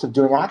prospects of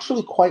doing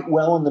actually quite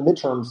well in the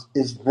midterms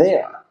is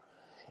there.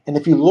 And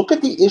if you look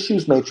at the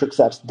issues matrix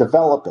that's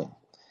developing,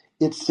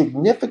 it's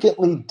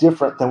significantly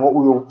different than what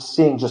we were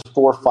seeing just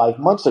 4 or 5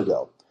 months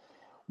ago,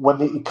 when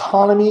the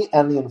economy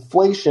and the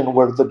inflation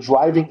were the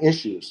driving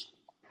issues,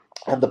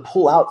 and the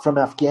pullout from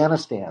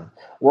Afghanistan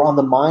were on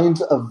the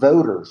minds of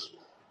voters.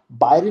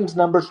 Biden's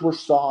numbers were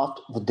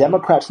soft, the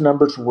Democrats'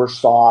 numbers were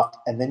soft,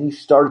 and then you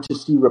started to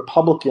see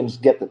Republicans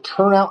get the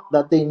turnout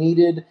that they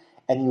needed,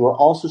 and you were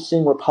also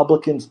seeing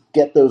Republicans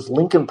get those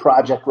Lincoln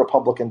Project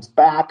Republicans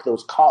back,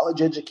 those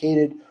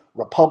college-educated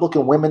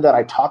Republican women that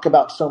I talk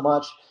about so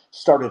much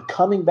started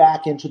coming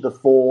back into the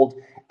fold,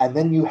 and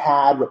then you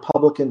had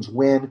Republicans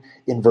win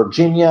in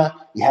Virginia,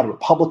 you had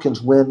Republicans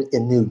win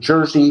in New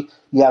Jersey,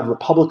 you had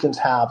Republicans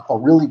have a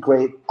really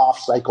great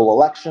off-cycle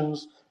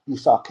elections, you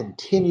saw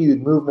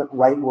continued movement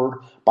rightward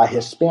by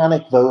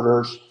Hispanic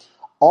voters.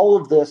 All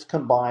of this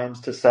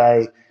combines to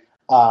say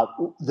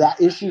that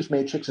issues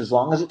matrix, as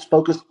long as it's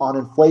focused on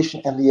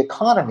inflation and the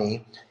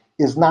economy,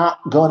 is not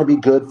going to be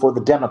good for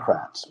the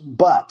Democrats.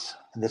 But,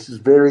 and this is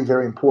very,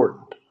 very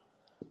important,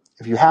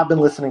 if you have been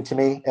listening to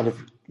me, and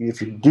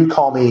if you do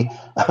call me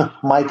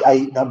Mike, I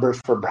eat numbers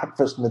for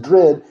breakfast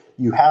Madrid,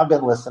 you have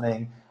been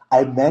listening.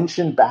 I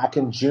mentioned back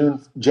in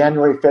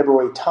January,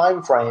 February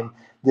timeframe,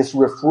 this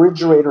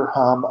refrigerator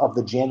hum of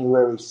the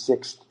January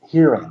 6th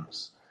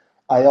hearings.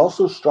 I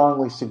also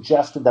strongly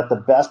suggested that the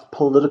best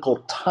political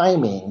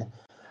timing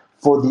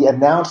for the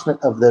announcement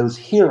of those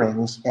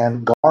hearings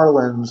and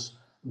Garland's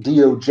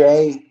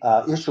DOJ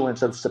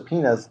issuance of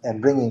subpoenas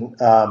and bringing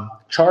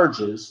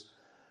charges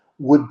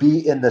would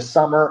be in the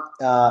summer,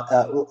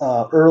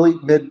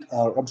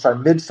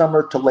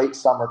 midsummer to late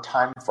summer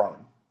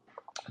timeframe.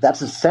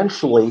 That's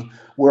essentially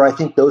where I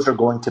think those are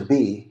going to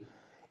be.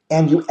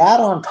 And you add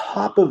on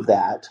top of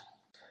that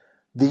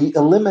the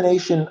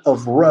elimination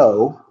of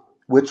Roe,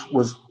 which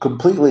was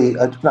completely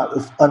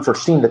not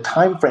unforeseen. The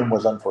time frame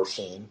was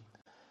unforeseen.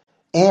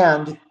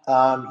 And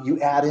you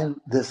add in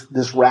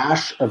this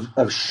rash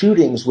of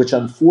shootings, which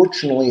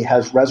unfortunately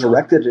has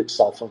resurrected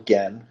itself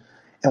again.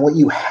 And what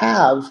you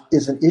have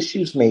is an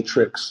issues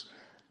matrix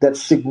that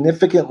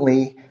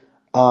significantly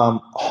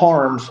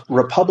harms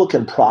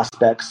Republican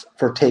prospects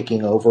for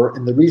taking over.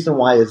 And the reason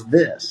why is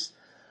this.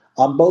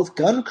 On both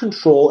gun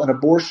control and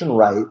abortion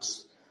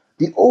rights,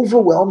 the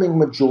overwhelming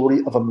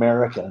majority of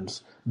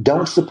Americans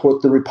don't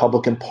support the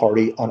Republican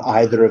Party on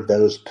either of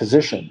those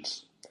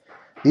positions.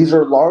 These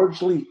are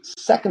largely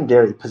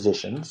secondary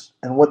positions,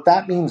 and what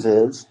that means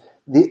is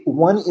the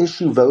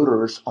one-issue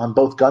voters on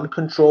both gun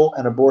control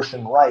and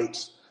abortion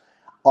rights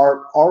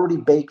are already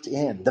baked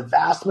in. The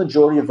vast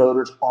majority of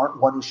voters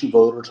aren't one-issue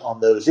voters on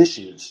those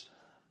issues.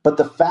 But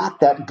the fact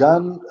that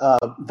gun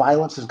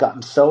violence has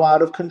gotten so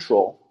out of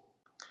control,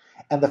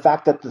 and the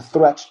fact that the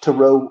threat to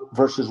Roe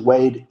versus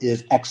Wade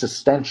is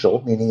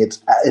existential, meaning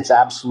it's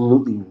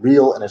absolutely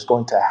real and it's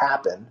going to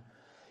happen,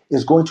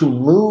 is going to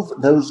move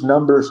those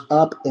numbers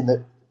up in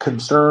the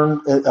concern.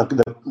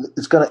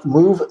 It's going to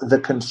move the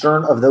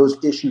concern of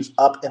those issues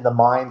up in the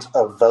minds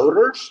of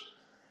voters.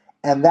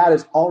 And that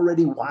is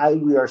already why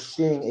we are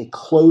seeing a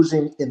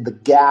closing in the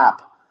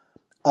gap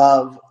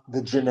of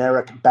the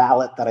generic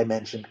ballot that I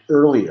mentioned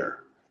earlier.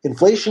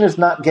 Inflation is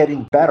not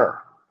getting better,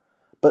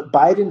 but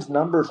Biden's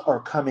numbers are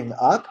coming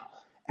up,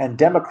 and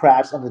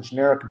Democrats on the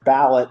generic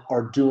ballot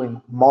are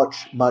doing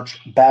much, much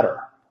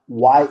better.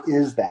 Why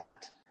is that?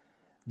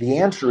 The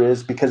answer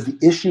is because the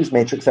issues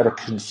matrix that are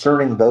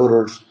concerning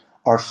voters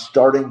are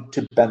starting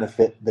to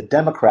benefit the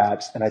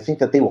Democrats, and I think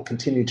that they will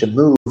continue to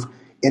move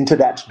into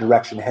that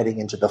direction heading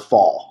into the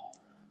fall.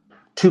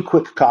 Two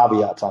quick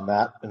caveats on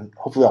that, and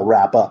hopefully I'll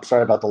wrap up.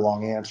 Sorry about the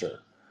long answer.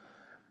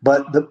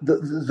 But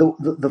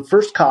the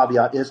first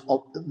caveat is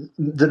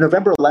the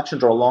November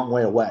elections are a long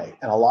way away,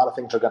 and a lot of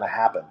things are going to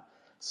happen.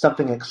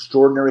 Something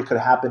extraordinary could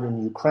happen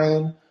in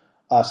Ukraine.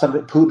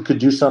 Putin could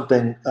do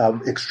something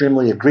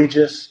extremely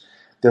egregious.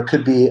 There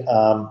could be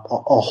a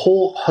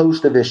whole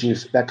host of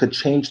issues that could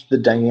change the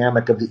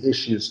dynamic of the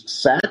issues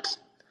set.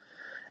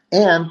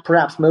 And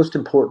perhaps most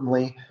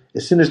importantly,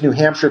 as soon as New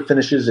Hampshire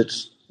finishes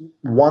its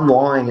one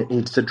line it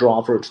needs to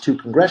draw for its two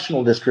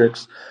congressional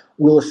districts,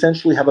 we'll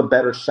essentially have a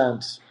better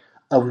sense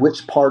of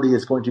which party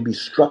is going to be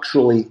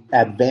structurally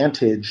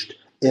advantaged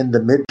in the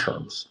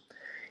midterms.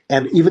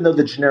 And even though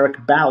the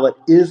generic ballot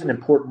is an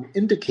important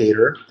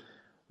indicator,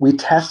 we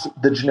test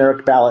the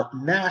generic ballot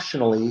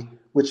nationally,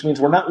 which means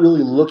we're not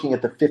really looking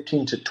at the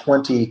 15 to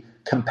 20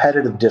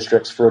 competitive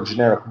districts for a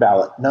generic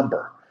ballot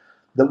number.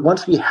 That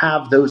once we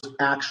have those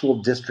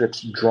actual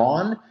districts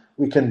drawn,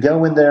 we can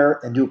go in there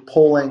and do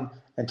polling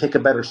and take a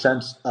better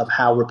sense of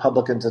how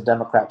Republicans and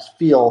Democrats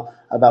feel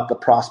about the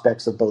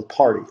prospects of both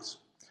parties.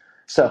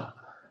 So,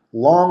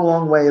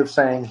 long way of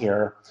saying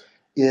here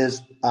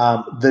is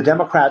the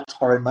Democrats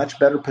are in much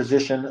better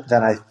position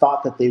than I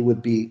thought that they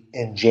would be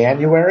in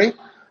January,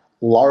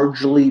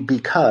 largely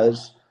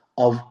because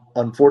of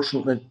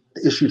unfortunate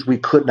issues we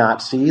could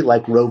not see,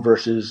 like Roe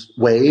versus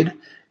Wade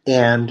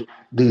and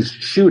these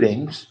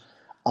shootings,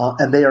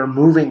 and they are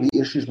moving the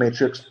issues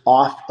matrix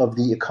off of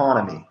the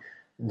economy.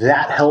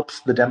 That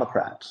helps the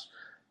Democrats.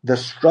 The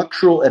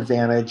structural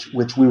advantage,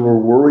 which we were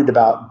worried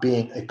about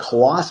being a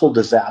colossal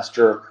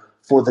disaster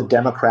for the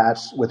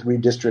Democrats with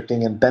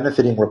redistricting and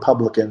benefiting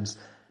Republicans,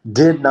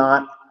 did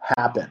not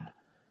happen.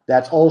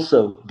 That's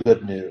also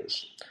good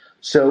news.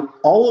 So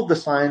all of the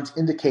signs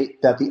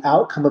indicate that the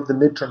outcome of the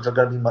midterms are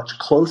going to be much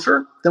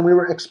closer than we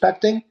were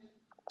expecting.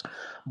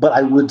 But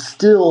I would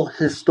still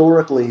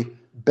historically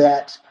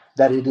bet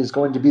that it is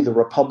going to be the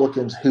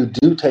Republicans who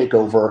do take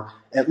over,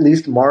 at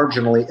least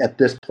marginally at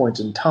this point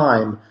in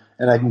time.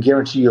 And I can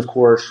guarantee you, of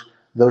course,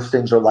 those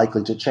things are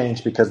likely to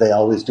change because they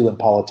always do in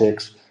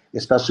politics,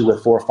 especially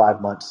with 4 or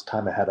 5 months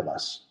time ahead of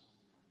us.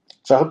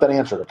 So I hope that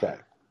answered okay.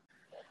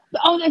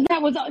 Oh,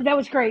 that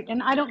was great.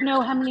 And I don't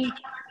know how many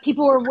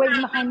people are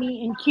waiting behind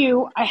me in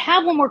queue. I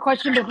have one more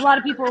question, but if a lot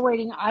of people are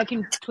waiting, I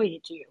can tweet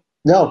it to you.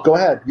 No, go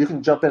ahead. You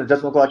can jump in. It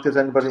doesn't look like there's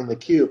anybody in the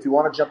queue. If you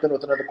want to jump in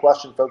with another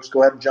question, folks,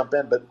 go ahead and jump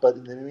in. But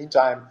in the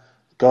meantime,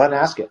 go ahead and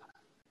ask it.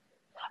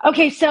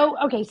 Okay, so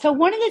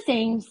one of the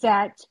things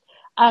that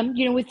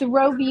with the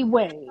Roe v.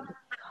 Wade,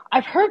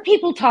 I've heard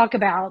people talk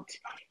about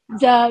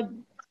the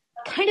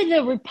kind of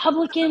the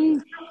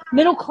Republican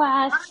middle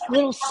class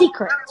little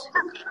secret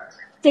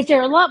that there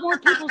are a lot more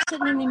people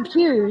sitting in them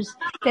pews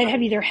that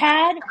have either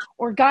had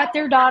or got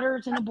their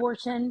daughters an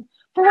abortion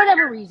for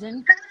whatever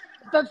reason,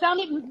 but found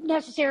it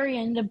necessary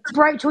and the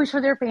right choice for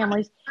their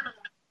families.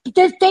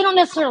 they don't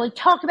necessarily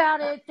talk about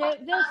it.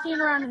 They'll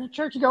stand around in the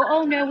church and go,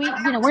 "Oh no,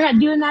 we're not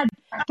doing that."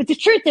 But the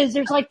truth is,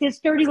 there's like this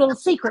dirty little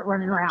secret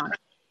running around.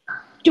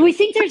 Do we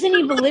think there's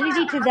any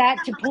validity to that,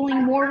 to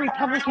pulling more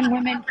Republican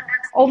women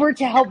over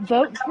to help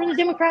vote for the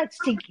Democrats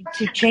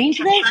to change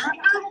this?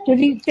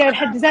 Does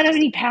that have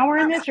any power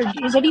in this, or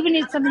is that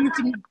even something you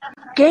can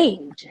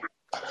gauge?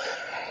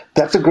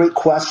 That's a great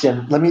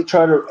question. Let me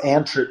try to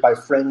answer it by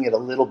framing it a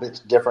little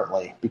bit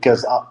differently,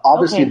 because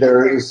obviously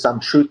there is some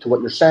truth to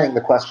what you're saying.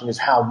 The question is,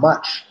 how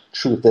much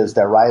truth is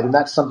there, right? And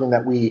that's something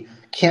that we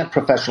can't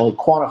professionally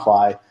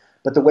quantify.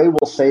 But the way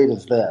we'll say it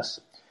is this.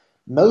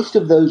 Most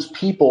of those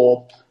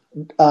people,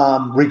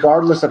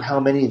 regardless of how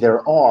many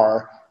there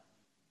are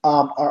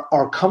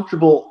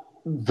comfortable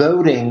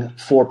voting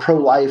for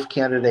pro-life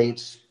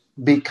candidates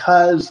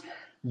because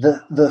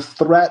the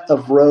threat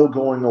of Roe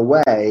going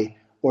away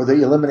or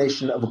the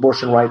elimination of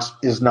abortion rights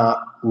is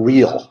not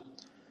real.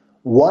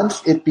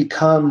 Once it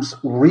becomes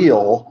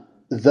real,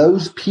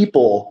 those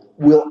people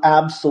will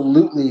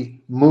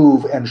absolutely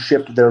move and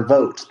shift their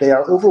votes. They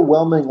are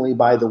overwhelmingly,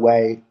 by the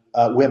way,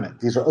 women.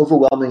 These are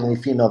overwhelmingly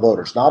female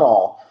voters, not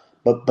all,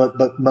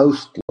 but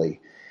mostly.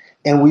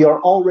 And we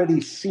are already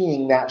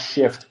seeing that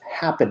shift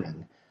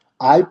happening.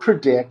 I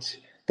predict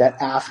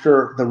that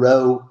after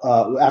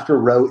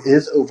Roe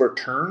is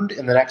overturned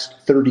in the next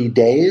 30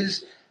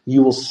 days,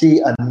 you will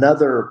see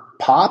another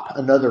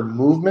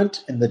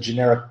movement in the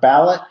generic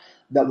ballot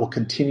that will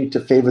continue to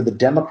favor the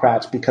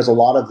Democrats, because a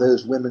lot of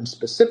those women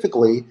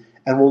specifically,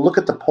 and we'll look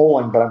at the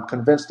polling, but I'm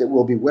convinced it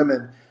will be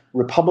women,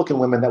 Republican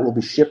women, that will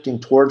be shifting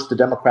towards the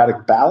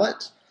Democratic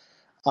ballot.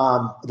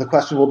 The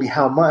question will be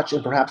how much,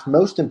 and perhaps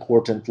most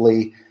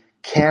importantly,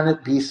 can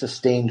it be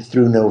sustained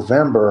through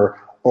November,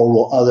 or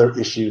will other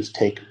issues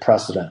take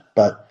precedent?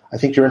 But I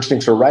think your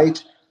instincts are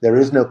right. There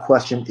is no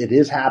question it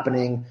is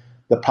happening.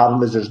 The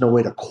problem is there's no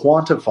way to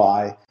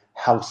quantify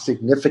how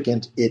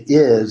significant it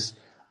is.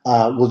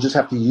 We'll just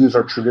have to use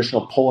our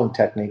traditional polling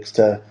techniques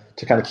to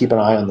kind of keep an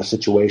eye on the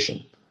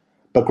situation.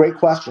 But great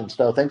questions,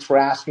 though. Thanks for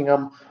asking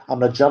them. I'm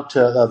going to jump to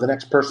the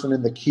next person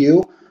in the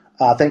queue.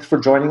 Thanks for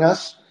joining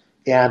us.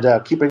 And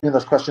keep bringing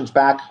those questions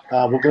back.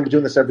 We're going to be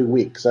doing this every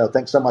week. So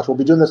thanks so much. We'll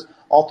be doing this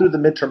all through the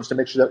midterms to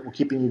make sure that we're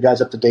keeping you guys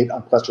up to date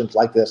on questions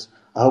like this.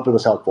 I hope it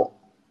was helpful.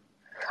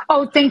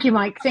 Oh, thank you,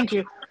 Mike. Thank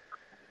you.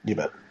 You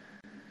bet.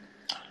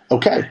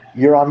 Okay,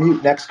 you're on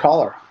mute. Next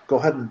caller. Go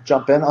ahead and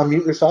jump in,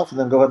 unmute yourself, and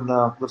then go ahead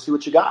and let's see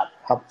what you got.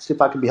 See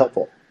if I can be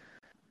helpful.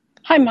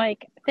 Hi,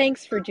 Mike.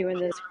 Thanks for doing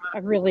this. I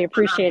really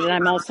appreciate it.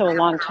 I'm also a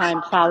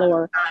longtime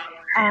follower.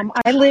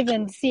 I live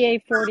in CA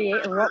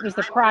 48, or what was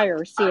the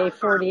prior CA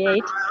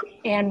 48,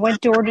 and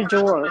went door to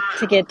door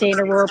to get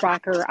Dana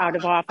Rohrabacher out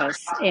of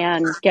office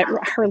and get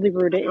Hurley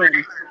Rudda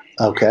in.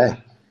 Okay.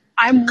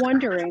 I'm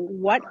wondering,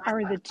 what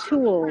are the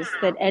tools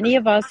that any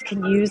of us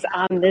can use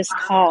on this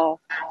call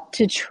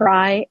to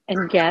try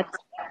and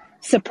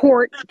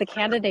support the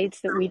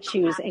candidates that we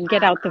choose and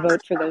get out the vote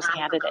for those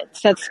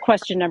candidates? That's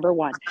question number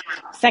one.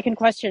 Second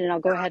question, and I'll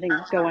go ahead and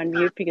go on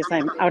mute because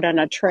I'm out on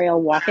a trail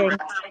walking.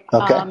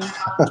 Okay.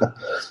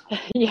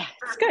 Yeah,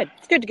 it's good.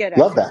 It's good to get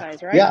Love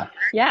exercise, that. right?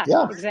 Yeah,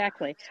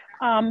 exactly.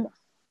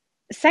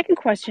 Second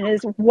question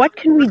is, what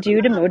can we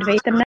do to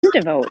motivate the men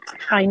to vote?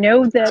 I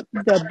know that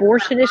the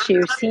abortion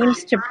issue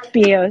seems to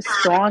be a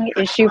strong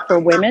issue for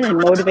women and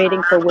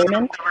motivating for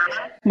women.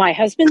 My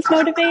husband's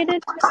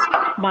motivated.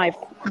 My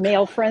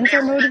male friends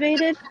are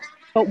motivated.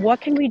 But what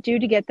can we do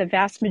to get the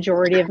vast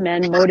majority of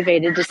men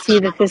motivated to see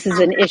that this is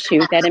an issue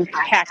that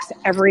impacts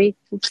every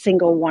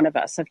single one of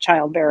us of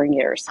childbearing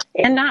years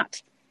and not?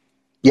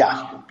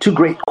 Yeah, two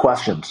great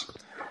questions.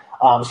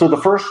 So the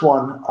first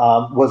one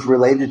was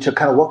related to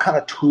kind of what kind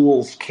of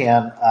tools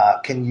can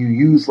you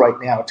use right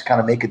now to kind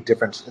of make a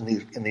difference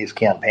in these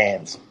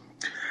campaigns.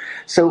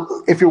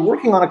 So if you're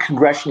working on a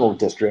congressional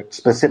district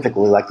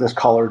specifically, like this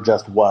caller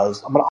just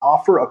was, I'm going to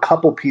offer a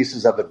couple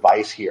pieces of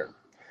advice here.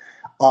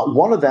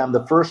 One of them,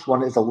 the first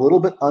one, is a little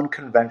bit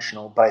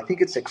unconventional, but I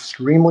think it's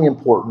extremely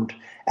important,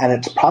 and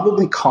it's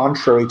probably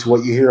contrary to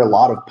what you hear a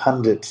lot of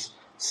pundits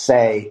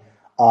say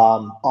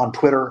on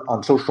Twitter,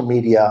 on social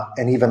media,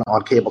 and even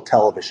on cable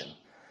television.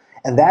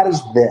 And that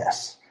is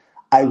this.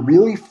 I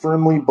really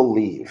firmly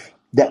believe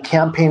that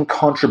campaign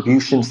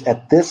contributions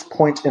at this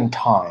point in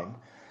time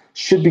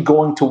should be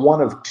going to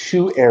one of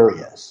two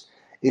areas.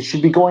 It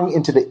should be going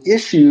into the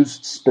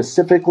issues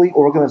specifically,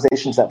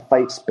 organizations that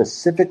fight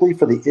specifically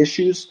for the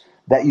issues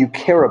that you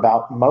care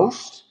about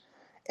most.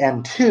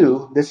 And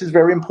two, this is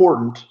very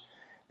important,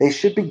 they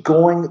should be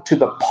going to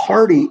the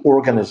party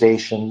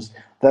organizations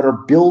that are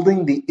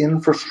building the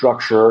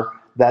infrastructure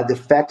that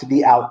affect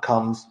the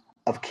outcomes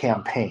of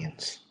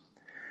campaigns.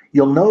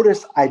 You'll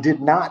notice I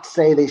did not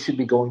say they should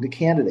be going to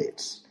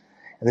candidates.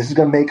 And this is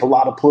going to make a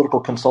lot of political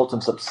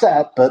consultants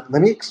upset, but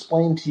let me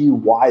explain to you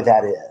why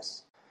that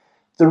is.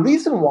 The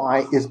reason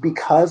why is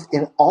because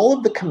in all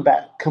of the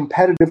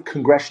competitive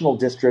congressional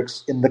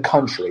districts in the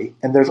country,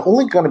 and there's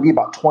only going to be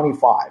about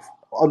 25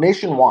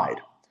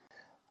 nationwide,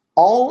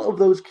 all of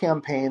those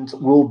campaigns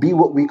will be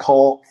what we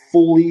call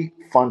fully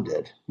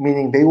funded,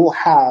 meaning they will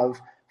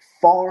have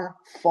far,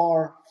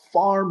 far,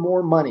 far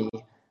more money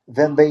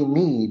than they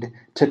need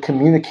to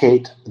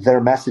communicate their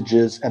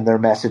messages and their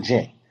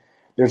messaging.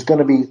 There's going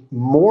to be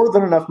more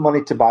than enough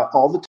money to buy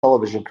all the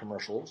television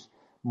commercials,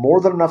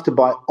 more than enough to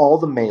buy all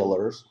the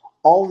mailers,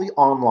 all the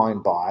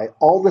online buy,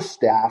 all the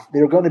staff.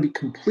 They're going to be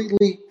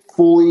completely,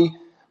 fully,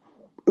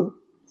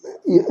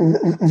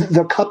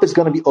 their cup is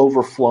going to be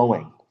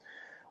overflowing.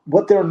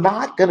 What they're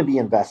not going to be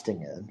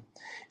investing in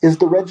is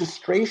the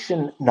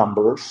registration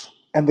numbers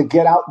and the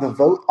get out the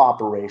vote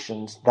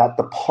operations that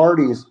the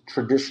parties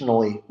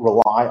traditionally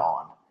rely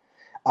on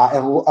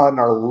and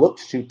are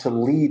looked to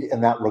lead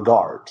in that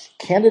regard.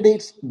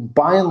 Candidates,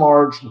 by and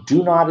large,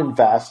 do not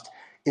invest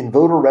in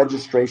voter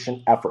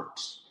registration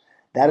efforts.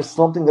 That is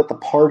something that the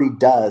party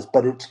does,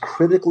 but it's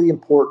critically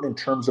important in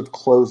terms of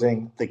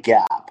closing the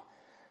gap.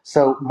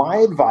 So my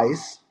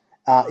advice,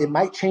 it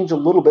might change a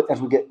little bit as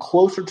we get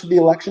closer to the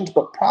elections,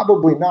 but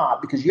probably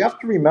not, because you have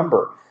to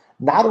remember,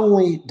 not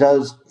only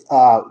does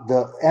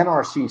the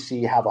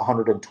NRCC have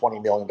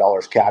 $120 million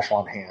cash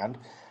on hand,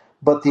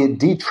 but the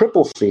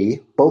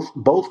DCCC,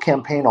 both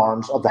campaign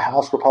arms of the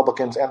House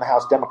Republicans and the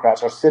House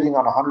Democrats, are sitting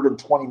on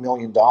 $120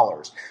 million.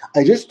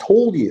 I just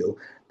told you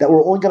that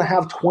we're only going to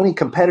have 20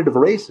 competitive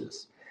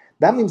races.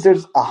 That means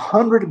there's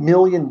 $100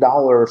 million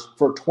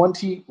for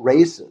 20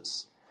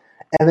 races.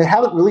 And they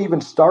haven't really even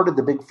started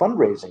the big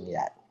fundraising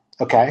yet.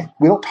 Okay?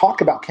 We don't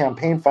talk about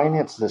campaign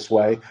finance this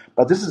way,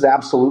 but this is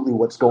absolutely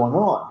what's going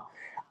on.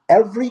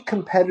 Every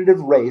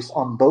competitive race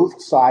on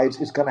both sides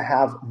is going to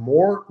have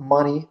more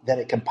money than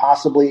it can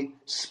possibly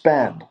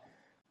spend.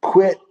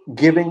 Quit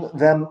giving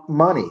them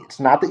money.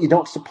 It's not that you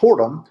don't support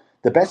them.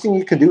 The best thing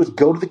you can do is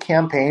go to the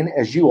campaign,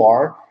 as you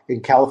are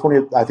in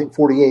California, I think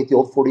 48, the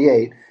old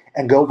 48,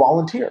 and go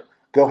volunteer.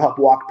 Go help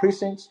walk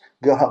precincts.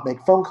 Go help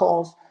make phone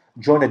calls.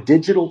 Join a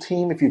digital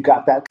team if you've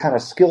got that kind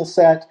of skill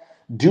set.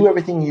 Do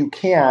everything you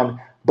can,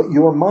 but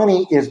your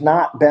money is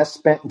not best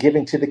spent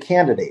giving to the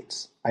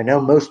candidates. I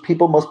know most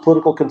people, most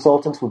political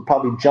consultants would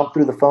probably jump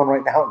through the phone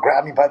right now and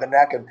grab me by the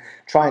neck and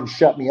try and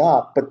shut me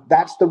up, but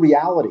that's the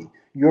reality.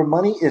 Your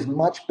money is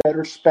much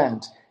better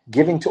spent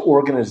giving to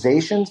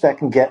organizations that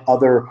can get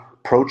other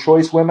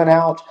pro-choice women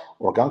out,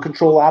 or gun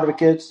control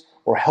advocates,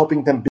 or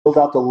helping them build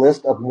out the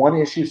list of one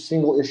issue,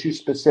 single issue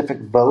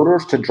specific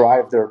voters to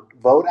drive their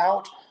vote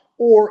out,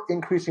 or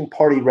increasing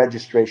party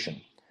registration.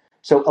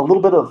 So a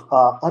little bit of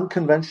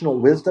unconventional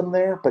wisdom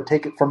there, but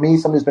take it from me,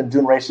 somebody who's been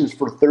doing races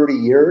for 30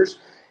 years.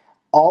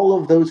 All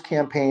of those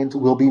campaigns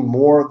will be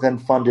more than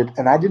funded.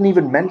 And I didn't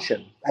even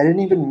mention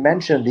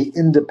the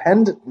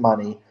independent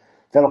money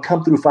that'll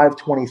come through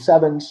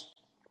 527s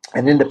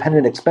and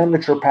independent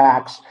expenditure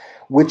packs,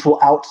 which will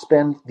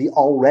outspend the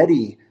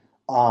already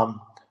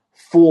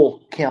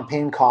full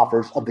campaign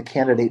coffers of the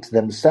candidates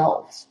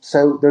themselves.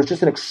 So there's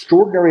just an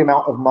extraordinary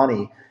amount of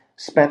money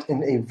spent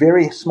in a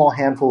very small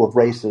handful of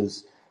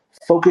races.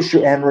 Focus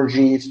your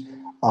energies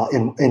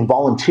in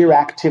volunteer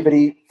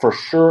activity, for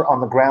sure,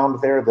 on the ground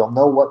there. They'll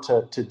know what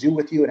to do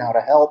with you and how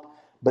to help,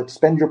 but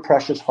spend your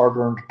precious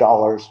hard-earned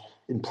dollars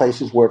in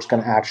places where it's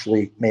going to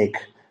actually make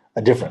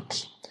a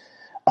difference.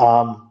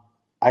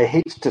 I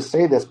hate to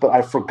say this, but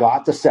I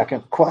forgot the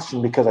second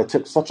question because I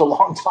took such a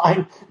long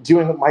time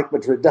doing what Mike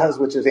Madrid does,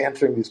 which is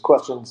answering these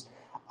questions.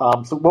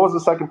 So what was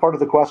the second part of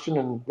the question?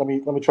 And let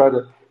me try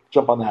to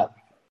jump on that.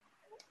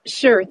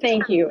 Sure,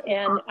 thank you.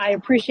 And I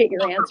appreciate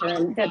your answer.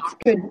 And that's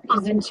good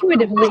because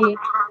intuitively,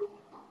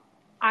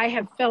 I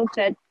have felt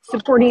that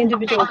supporting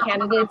individual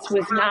candidates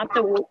was not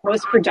the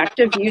most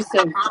productive use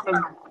of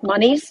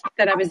monies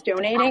that I was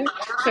donating.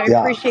 So I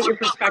appreciate your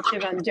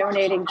perspective on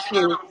donating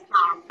to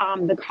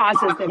the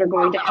causes that are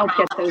going to help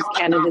get those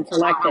candidates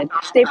elected.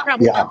 They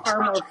probably have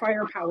far more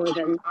firepower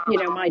than,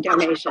 my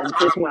donations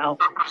as well.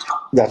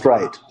 That's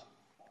right.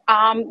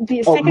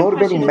 The second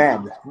motivating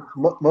question men.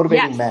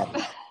 Motivating men.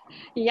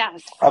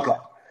 Yes. Okay.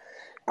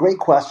 Great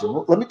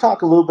question. Let me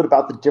talk a little bit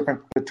about the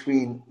difference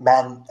between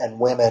men and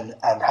women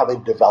and how they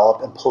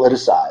develop and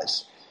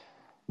politicize.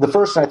 The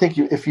first, I think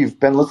if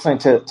you've been listening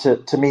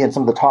to me and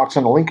some of the talks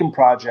on the Lincoln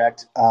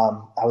Project,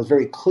 I was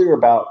very clear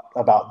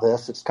about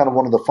this. It's kind of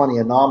one of the funny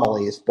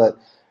anomalies, but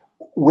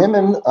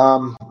women,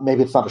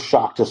 maybe it's not a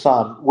shock to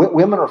some,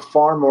 women are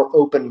far more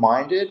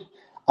open-minded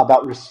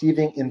about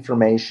receiving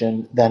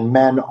information than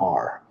men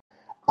are.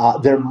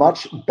 They're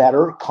much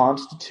better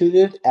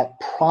constituted at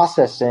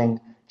processing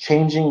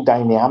changing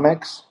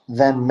dynamics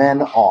than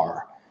men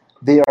are.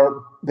 They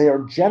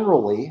are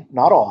generally,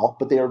 not all,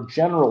 but they are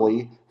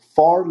generally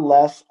far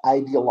less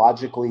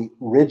ideologically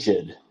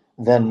rigid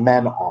than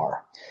men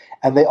are.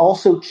 And they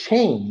also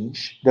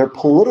change their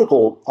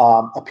political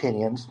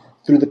opinions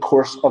through the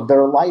course of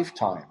their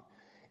lifetime.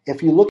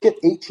 If you look at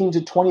 18 to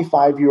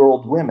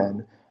 25-year-old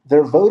women,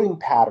 their voting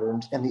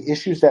patterns and the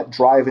issues that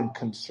drive and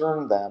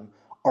concern them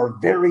are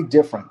very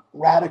different,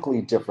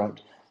 radically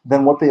different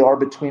than what they are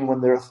between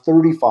when they're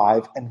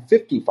 35 and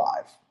 55.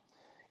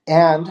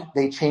 And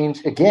they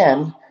change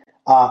again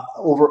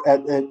over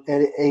at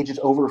ages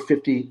over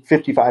 50,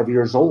 55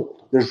 years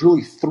old. There's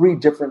really three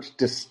different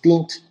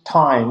distinct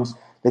times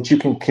that you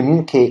can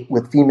communicate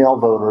with female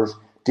voters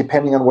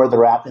depending on where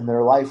they're at in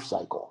their life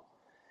cycle.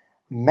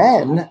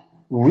 men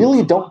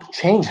really don't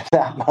change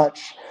that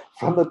much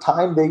from the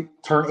time they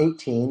turn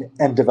 18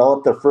 and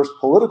develop their first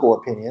political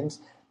opinions.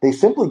 They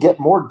simply get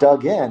more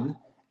dug in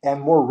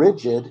and more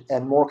rigid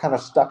and more kind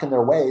of stuck in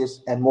their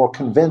ways and more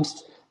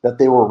convinced that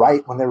they were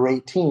right when they were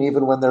 18,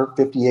 even when they're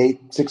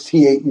 58,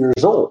 68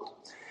 years old.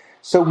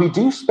 So we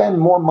do spend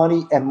more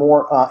money and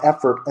more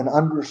effort in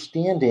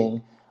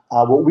understanding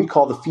what we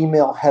call the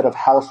female head of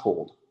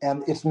household.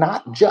 And it is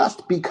not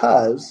just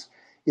because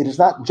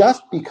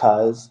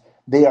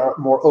they are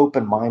more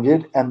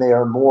open-minded and they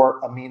are more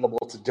amenable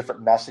to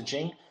different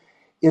messaging.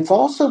 It's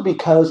also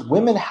because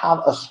women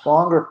have a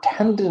stronger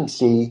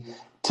tendency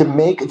to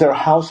make their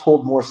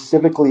household more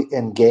civically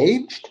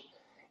engaged,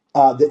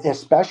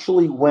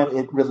 especially when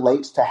it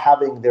relates to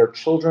having their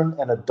children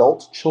and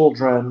adult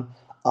children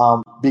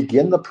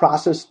begin the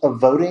process of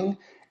voting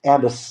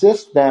and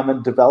assist them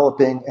in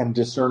developing and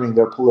discerning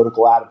their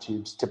political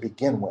attitudes to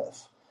begin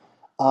with.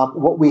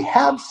 What we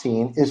have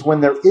seen is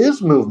when there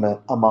is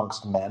movement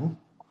amongst men,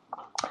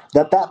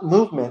 that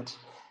movement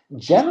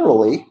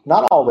generally,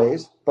 not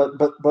always, but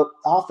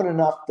often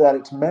enough that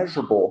it's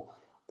measurable,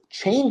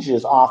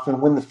 changes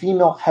often when the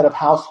female head of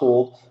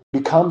household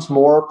becomes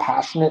more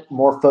passionate,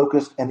 more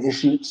focused, and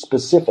issue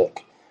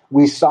specific.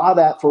 We saw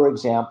that, for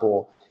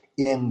example,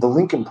 in the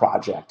Lincoln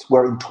Project,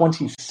 where in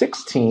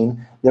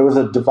 2016 there was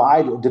a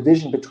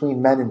division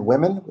between men and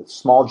women, with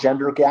small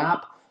gender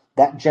gap.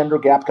 That gender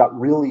gap got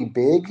really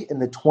big in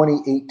the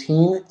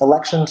 2018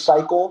 election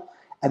cycle.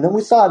 And then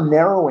we saw a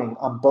narrowing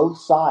on both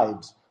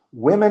sides.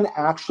 White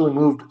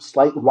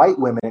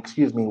women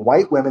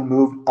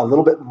moved a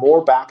little bit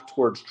more back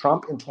towards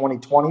Trump in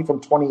 2020 from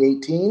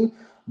 2018,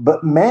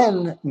 but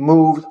men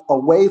moved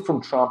away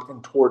from Trump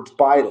and towards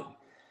Biden.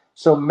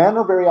 So men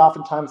are very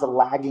oftentimes a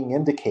lagging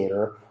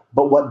indicator,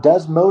 but what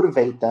does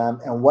motivate them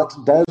and what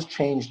does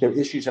change their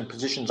issues and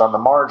positions on the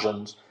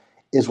margins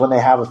is when they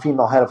have a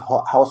female head of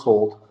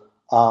household,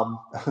 I'm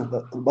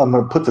going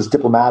to put this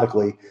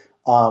diplomatically,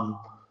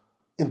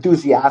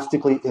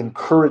 enthusiastically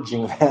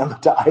encouraging them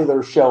to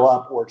either show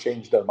up or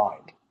change their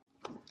mind.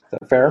 Is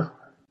that fair?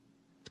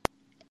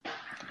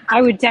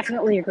 I would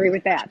definitely agree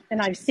with that.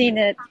 And I've seen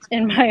it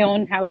in my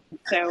own house.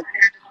 So,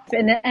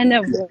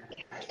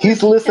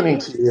 he's listening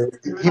to you.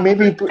 He may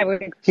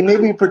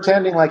be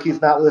pretending like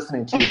he's not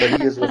listening to you,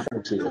 but he is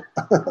listening to you.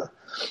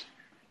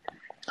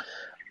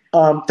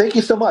 Thank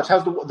you so much.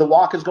 How's the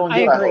walk is going?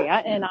 I agree.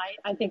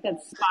 I think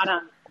that's spot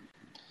on.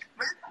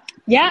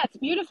 Yeah, it's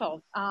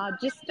beautiful.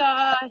 Just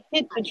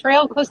hit a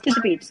trail close to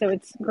the beach, so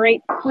it's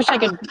great. Wish I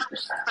could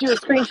do a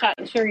screenshot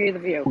and show you the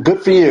view.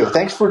 Good for you.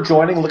 Thanks for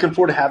joining. Looking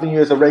forward to having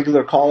you as a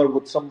regular caller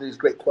with some of these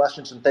great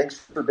questions, and thanks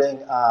for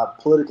being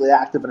politically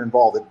active and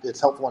involved. It's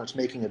helpful and it's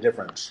making a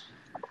difference.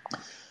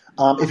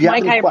 If you have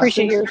Mike, any I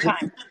appreciate questions, your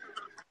time.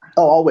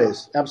 Oh,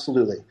 always.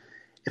 Absolutely.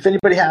 If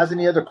anybody has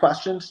any other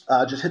questions,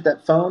 just hit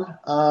that phone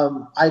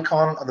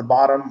icon on the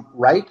bottom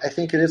right. I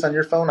think it is on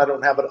your phone. I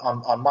don't have it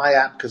on my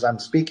app because I'm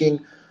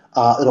speaking.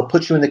 It'll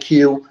put you in the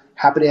queue.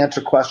 Happy to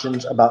answer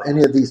questions about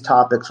any of these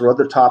topics or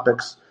other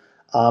topics.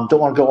 Don't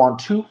want to go on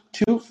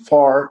too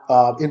far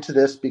into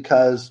this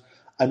because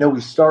I know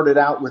we started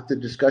out with the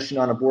discussion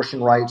on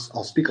abortion rights.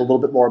 I'll speak a little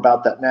bit more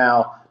about that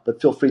now,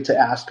 but feel free to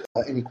ask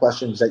any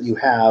questions that you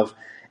have.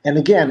 And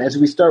again, as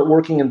we start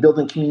working and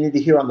building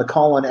community here on the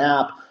Call-In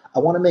app, I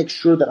want to make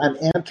sure that I'm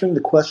answering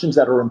the questions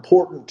that are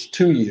important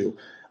to you,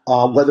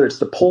 whether it's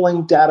the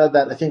polling data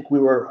that I think we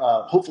were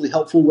hopefully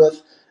helpful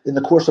with in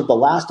the course of the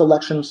last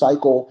election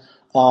cycle,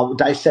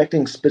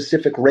 dissecting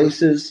specific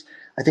races.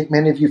 I think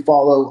many of you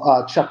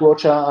follow Chuck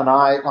Rocha and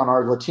I on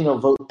our Latino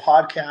Vote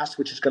podcast,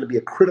 which is going to be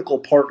a critical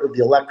part of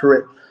the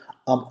electorate.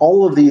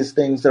 All of these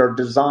things that are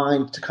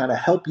designed to kind of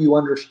help you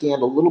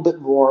understand a little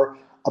bit more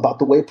about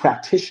the way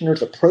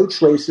practitioners approach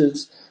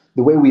races,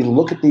 the way we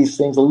look at these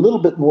things a little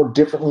bit more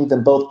differently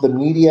than both the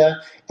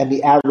media and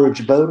the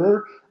average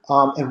voter,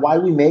 and why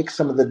we make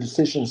some of the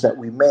decisions that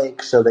we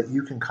make so that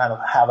you can kind of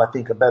have, I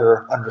think, a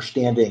better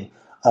understanding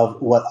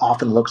of what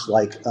often looks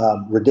like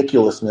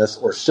ridiculousness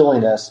or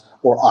silliness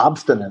or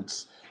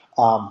obstinance,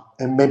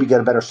 and maybe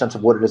get a better sense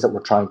of what it is that we're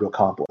trying to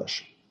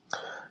accomplish.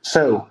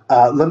 So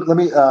let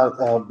me,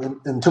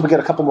 until we get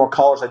a couple more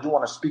callers, I do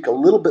want to speak a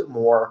little bit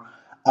more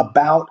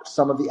about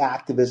some of the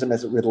activism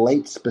as it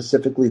relates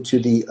specifically to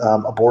the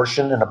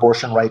abortion and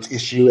abortion rights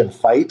issue and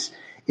fight.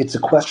 It's a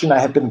question I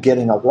have been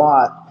getting a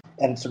lot,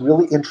 and it's a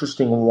really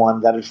interesting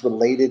one that is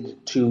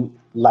related to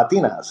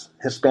Latinas,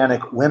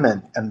 Hispanic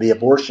women, and the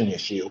abortion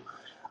issue.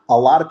 A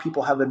lot of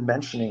people have been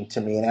mentioning to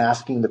me and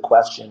asking the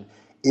question,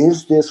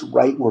 is this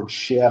rightward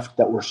shift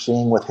that we're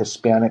seeing with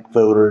Hispanic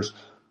voters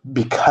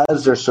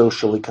because they're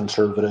socially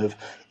conservative?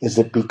 Is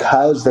it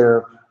because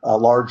they're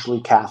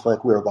largely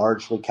Catholic? We're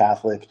largely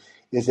Catholic.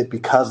 Is it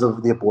because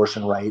of the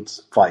abortion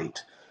rights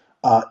fight?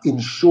 In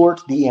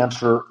short, the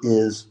answer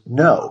is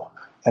no.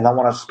 And I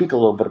want to speak a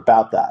little bit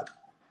about that.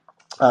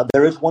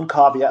 There is one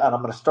caveat, and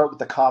I'm going to start with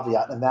the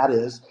caveat, and that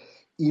is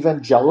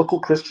evangelical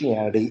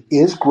Christianity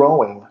is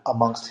growing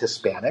amongst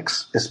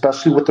Hispanics,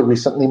 especially with the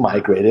recently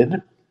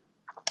migrated.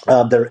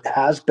 There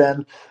has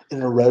been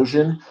an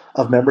erosion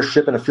of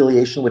membership and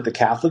affiliation with the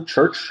Catholic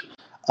Church,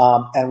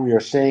 and we are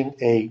seeing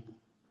a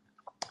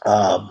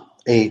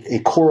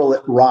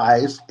correlate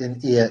rise in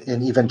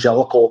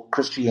evangelical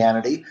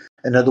Christianity.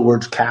 In other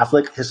words,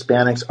 Catholic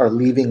Hispanics are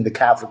leaving the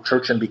Catholic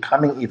Church and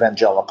becoming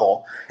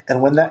evangelical.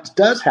 And when that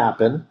does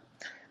happen,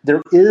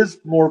 there is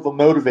more of a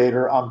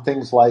motivator on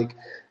things like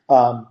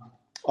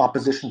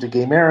opposition to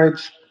gay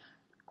marriage,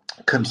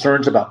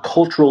 concerns about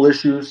cultural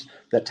issues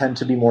that tend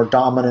to be more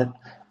dominant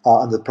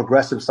on the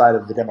progressive side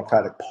of the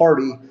Democratic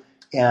Party,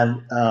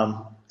 and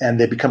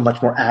they become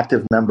much more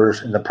active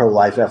members in the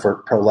pro-life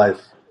effort,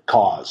 pro-life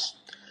cause.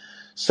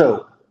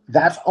 So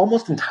that's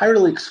almost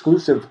entirely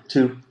exclusive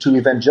to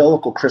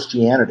evangelical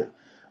Christianity.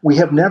 We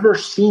have never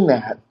seen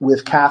that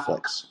with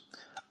Catholics,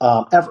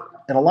 ever.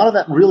 And a lot of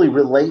that really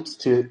relates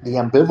to the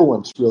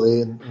ambivalence,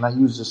 really, and I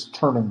use this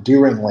term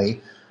endearingly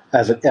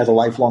as a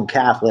lifelong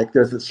Catholic.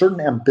 There's a certain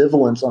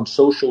ambivalence on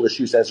social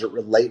issues as it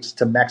relates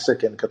to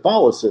Mexican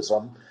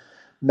Catholicism.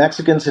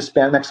 Mexican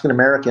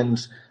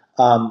Americans,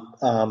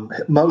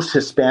 most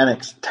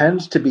Hispanics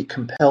tends to be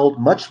compelled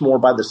much more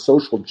by the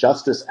social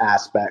justice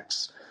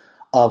aspects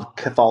of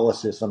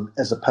Catholicism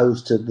as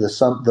opposed to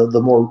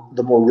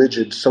the more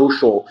rigid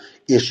social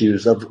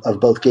issues of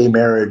both gay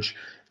marriage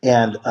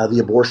and the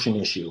abortion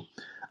issue.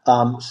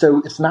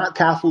 So it's not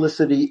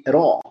Catholicity at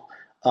all.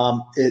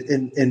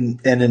 And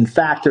in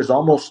fact, there's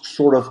almost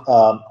sort of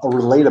a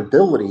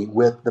relatability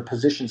with the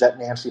positions that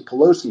Nancy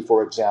Pelosi,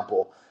 for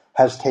example,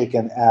 has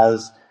taken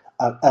as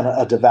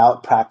a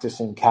devout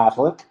practicing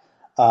Catholic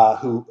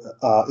who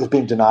is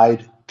being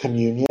denied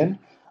communion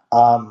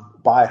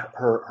by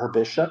her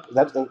bishop.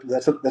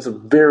 That's a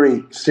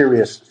very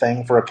serious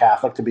thing for a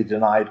Catholic to be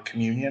denied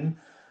communion.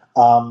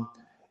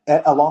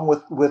 Along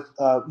with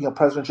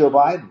President Joe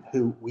Biden,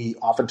 who we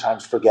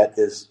oftentimes forget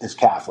is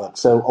Catholic.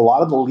 So a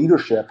lot of the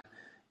leadership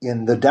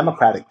in the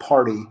Democratic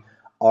Party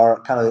are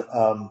kind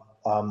of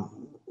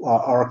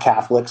are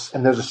Catholics,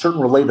 and there's a certain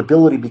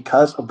relatability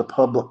because of the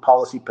public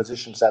policy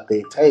positions that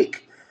they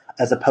take,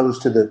 as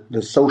opposed to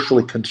the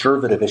socially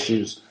conservative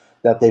issues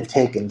that they've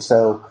taken.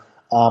 So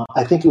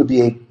I think it would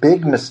be a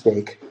big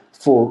mistake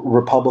for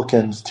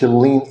Republicans to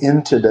lean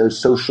into those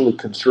socially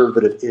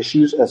conservative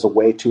issues as a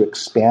way to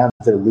expand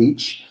their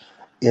reach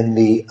in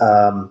the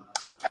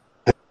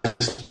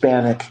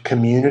Hispanic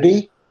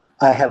community.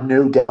 I have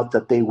no doubt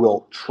that they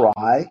will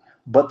try,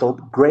 but the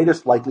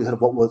greatest likelihood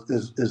of what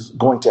is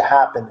going to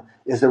happen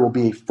is there will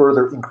be a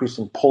further increase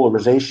in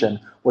polarization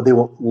where they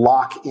will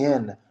lock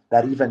in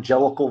that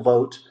evangelical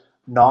vote,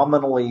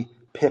 nominally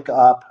pick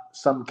up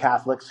some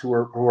Catholics who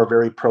are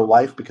very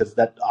pro-life, because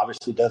that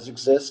obviously does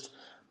exist.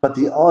 But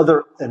the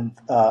other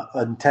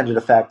intended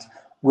effect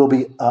will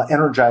be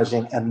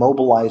energizing and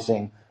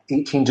mobilizing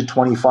 18 to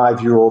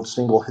 25-year-old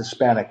single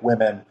Hispanic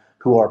women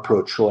who are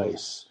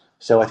pro-choice.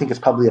 So I think it's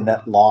probably a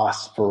net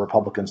loss for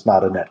Republicans,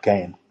 not a net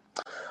gain.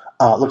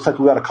 Looks like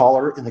we got a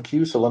caller in the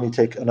queue, so let me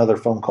take another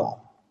phone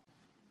call.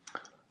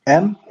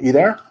 Em, you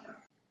there?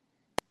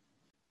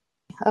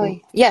 Oh,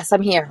 yes,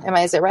 I'm here.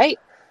 Is it right?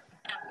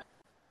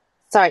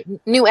 Sorry,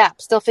 new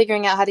app. Still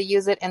figuring out how to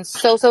use it, and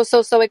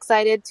so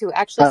excited to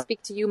actually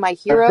speak to you, my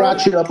hero. I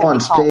brought you up on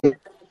stage,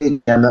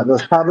 and that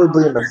was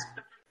probably a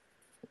mistake.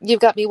 You've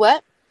got me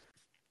what?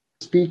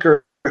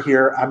 Speaker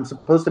here. I'm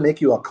supposed to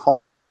make you a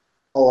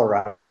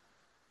caller.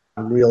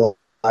 I'm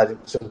realizing.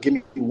 So give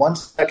me 1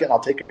 second. I'll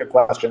take your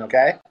question,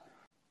 okay?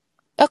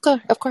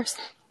 Okay, of course.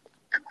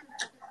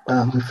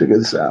 Let me figure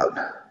this out.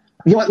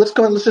 You know what? Let's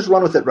go and let's just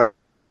run with it right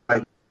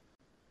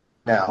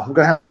now. I'm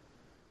going to have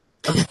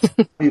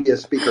you be a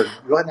speaker.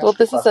 Go ahead and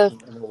ask your question,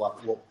 and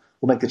we'll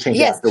make the change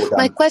after we're done.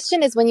 My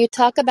question is, when you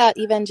talk about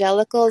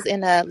evangelicals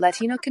in a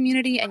Latino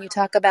community and you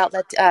talk about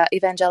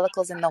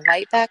evangelicals in the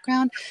white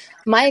background,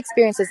 my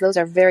experience is those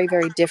are very,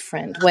 very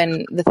different.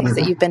 When the things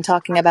that you've been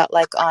talking about,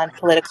 like on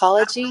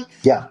politicology,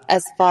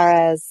 as far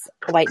as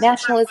white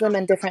nationalism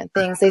and different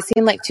things, they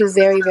seem like two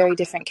very, very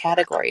different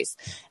categories.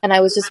 And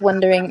I was just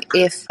wondering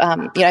if,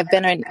 I've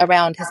been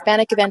around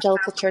Hispanic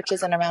evangelical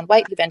churches and around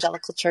white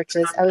evangelical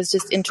churches. I was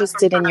just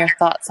interested in your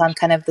thoughts on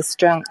kind of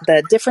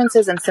the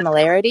differences and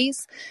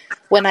similarities.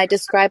 When I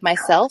describe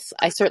myself,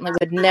 I certainly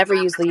would never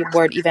use the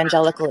word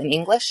evangelical in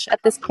English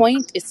at this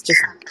point. It's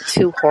just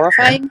too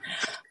horrifying.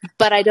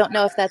 But I don't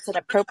know if that's an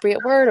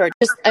appropriate word, or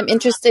just I'm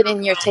interested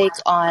in your take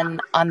on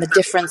the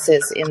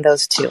differences in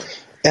those two.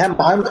 And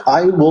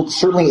I will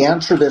certainly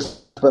answer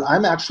this, but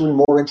I'm actually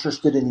more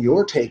interested in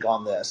your take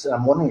on this. And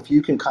I'm wondering if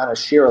you can kind of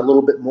share a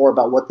little bit more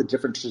about what the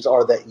differences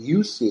are that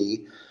you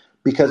see,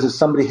 because as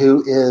somebody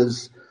who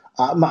is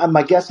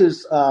my guess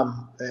is,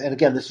 and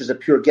again, this is a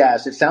pure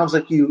guess, it sounds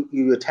like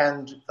you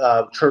attend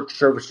church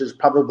services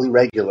probably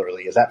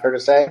regularly. Is that fair to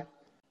say?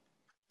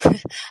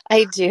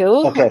 I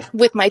do, okay.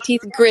 With my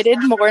teeth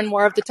gritted more and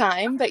more of the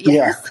time, but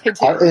yes, I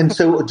do. And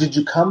so did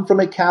you come from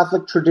a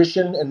Catholic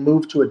tradition and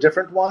move to a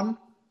different one?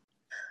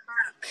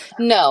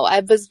 No,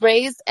 I was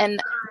raised,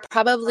 and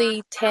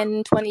probably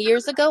 10, 20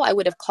 years ago, I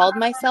would have called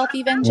myself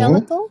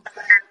evangelical,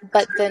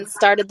 but then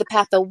started the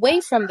path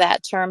away from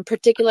that term,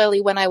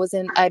 particularly when I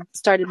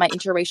started my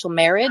interracial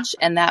marriage.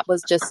 And that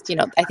was just,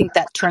 I think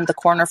that turned the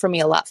corner for me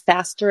a lot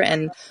faster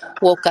and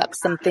woke up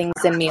some things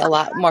in me a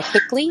lot more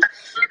quickly.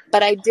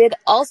 But I did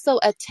also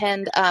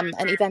attend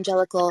an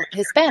evangelical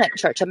Hispanic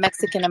church, a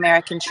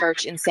Mexican-American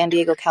church in San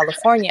Diego,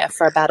 California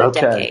for about a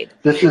decade.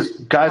 This is,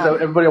 guys,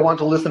 everybody, I want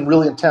to listen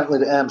really intently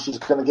to Em. She's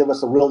going to give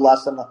us a real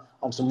lesson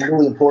on some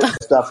really important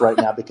stuff right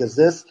now, because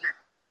this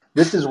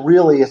is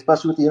really,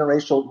 especially with the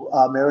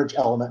interracial marriage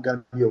element,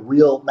 going to be a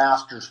real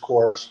master's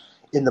course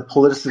in the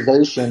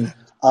politicization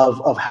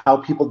of how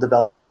people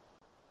develop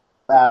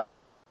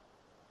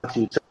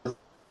attitudes. So,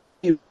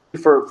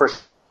 for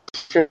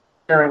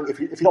sharing, if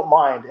you don't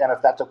mind, and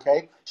if that's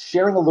okay,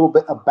 sharing a little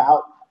bit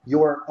about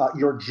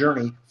your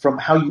journey from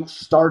how you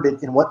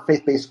started in what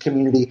faith-based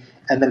community,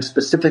 and then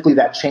specifically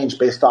that change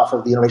based off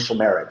of the interracial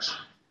marriage.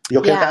 You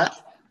okay with that?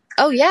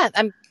 Oh, yeah.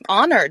 I'm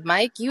honored,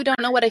 Mike. You don't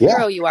know what a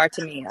hero you are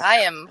to me. I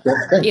am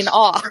in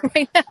awe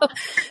right now.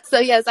 So,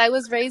 yes, I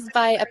was raised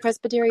by a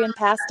Presbyterian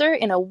pastor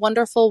in a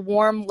wonderful,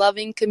 warm,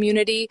 loving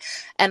community.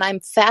 And I'm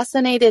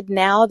fascinated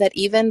now that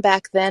even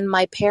back then,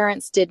 my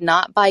parents did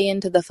not buy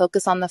into the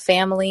focus on the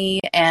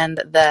family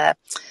and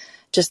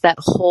just that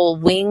whole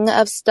wing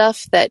of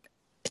stuff that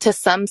to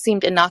some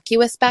seemed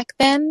innocuous back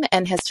then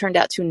and has turned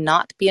out to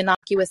not be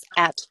innocuous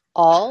at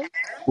all.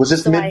 Was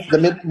this the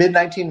mid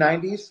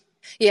 1990s?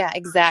 Yeah,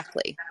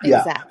 exactly.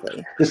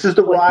 Exactly. This is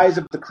the rise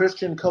of the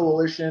Christian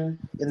coalition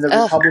in the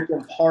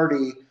Republican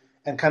Party,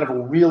 and kind of a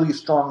really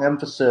strong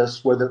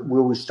emphasis where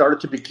we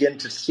started to begin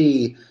to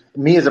see,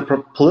 me as a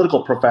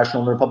political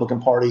professional in the Republican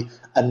Party,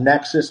 a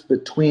nexus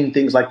between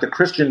things like the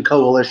Christian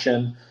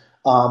coalition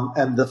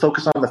and the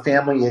focus on the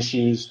family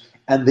issues,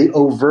 and the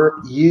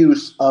overt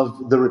use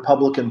of the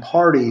Republican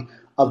Party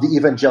of the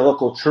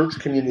evangelical church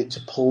community to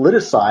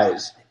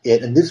politicize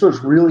it. And this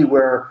was really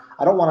where,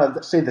 I don't want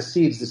to say the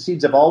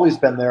seeds have always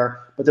been there,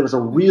 but there was a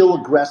real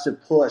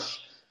aggressive push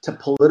to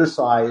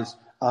politicize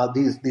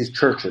these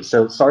churches.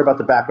 So sorry about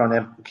the background,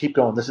 and keep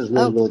going. This is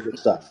really, really good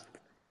stuff.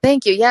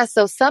 Thank you. Yeah.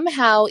 So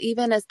somehow,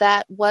 even as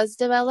that was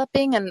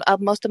developing, and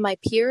most of my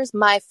peers,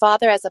 my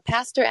father as a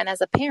pastor and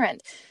as a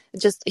parent,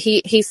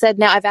 he said,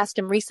 now I've asked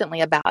him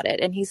recently about it,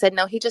 and he said,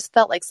 no, he just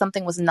felt like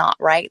something was not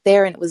right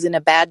there and it was in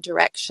a bad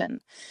direction.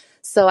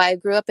 So I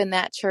grew up in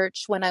that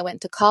church. When I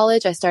went to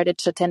college, I started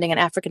attending an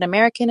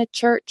African-American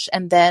church,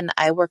 and then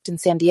I worked in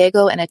San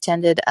Diego and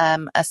attended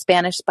a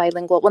Spanish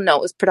bilingual, well, no,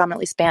 it was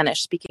predominantly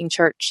Spanish-speaking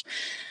church.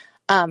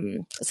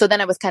 So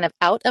then I was kind of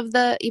out of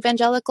the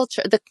evangelical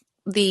church,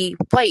 the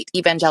white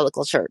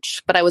evangelical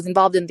church, but I was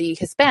involved in the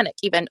Hispanic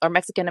or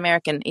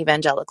Mexican-American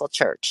evangelical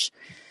church.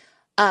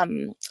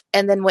 And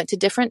then went to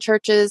different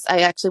churches. I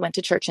actually went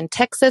to church in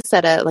Texas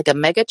at a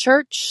mega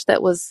church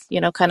that was,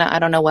 kind of, I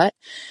don't know what.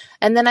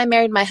 And then I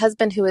married my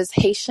husband, who is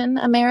Haitian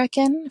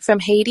American from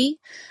Haiti.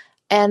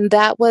 And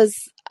I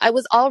was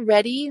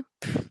already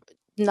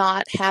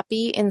not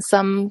happy in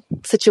some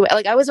situation.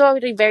 Like, I was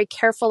already very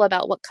careful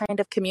about what kind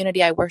of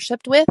community I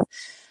worshiped with.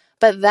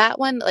 But that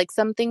one, like,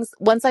 some things,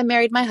 once I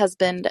married my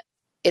husband,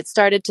 it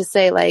started to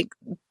say, like,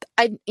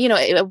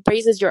 it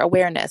raises your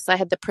awareness. I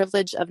had the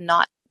privilege of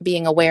not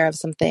being aware of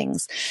some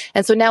things.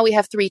 And so now we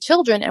have 3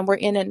 children, and we're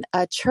in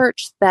a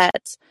church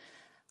that,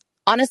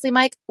 honestly,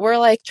 Mike, we're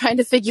like trying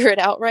to figure it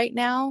out right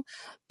now,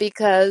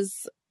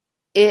 because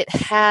it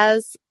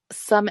has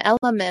some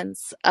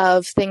elements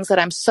of things that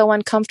I'm so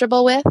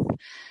uncomfortable with.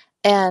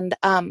 And,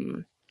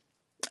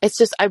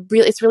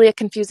 it's really a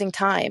confusing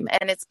time.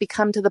 And it's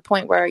become to the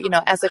point where,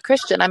 as a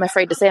Christian, I'm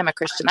afraid to say I'm a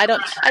Christian.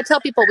 I tell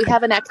people we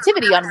have an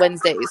activity on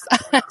Wednesdays.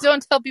 I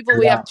don't tell people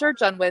we have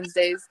church on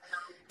Wednesdays,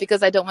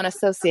 because I don't want to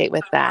associate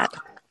with that.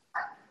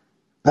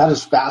 That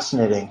is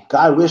fascinating.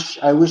 God, I wish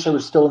I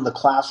was still in the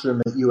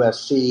classroom at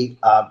USC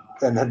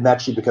and had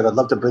met you, because I'd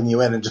love to bring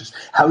you in and just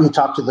how you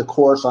talk to the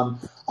course on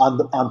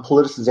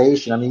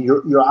politicization. I mean,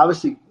 you're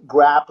obviously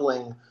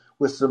grappling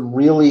with some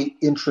really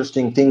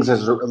interesting things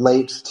as it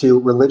relates to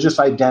religious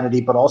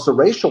identity, but also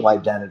racial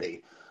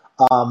identity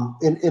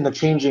in a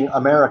changing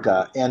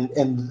America.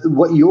 And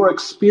what you're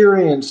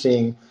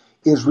experiencing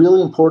is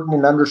really important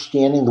in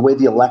understanding the way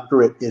the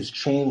electorate is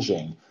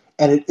changing.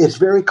 And it's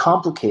very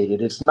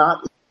complicated. It's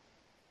not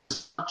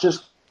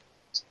just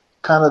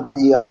kind of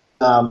the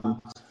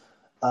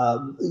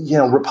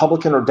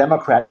Republican or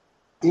Democrat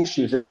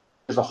issues.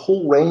 There's a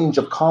whole range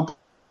of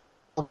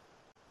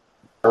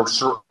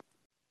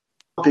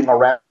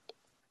around.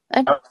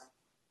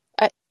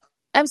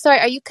 I'm sorry,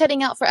 are you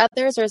cutting out for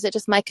others, or is it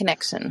just my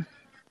connection?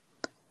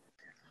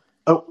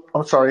 Oh,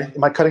 I'm sorry.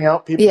 Am I cutting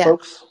out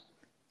folks?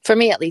 For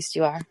me, at least,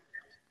 you are.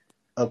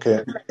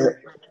 Okay.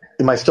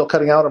 Am I still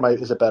cutting out, or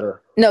is it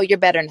better? No, you're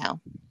better now.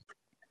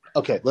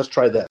 Okay, let's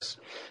try this.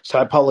 So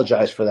I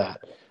apologize for that.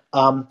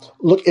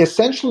 Look,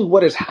 essentially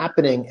what is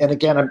happening, and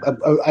again,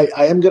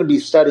 I am going to be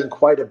studying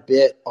quite a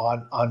bit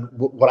on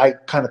what I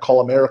kind of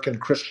call American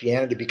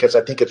Christianity, because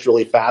I think it's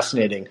really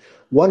fascinating.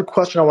 One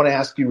question I want to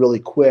ask you really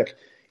quick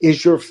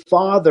Is your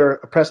father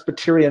a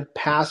Presbyterian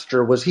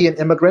pastor? Was he an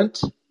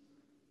immigrant?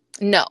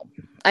 No.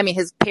 I mean,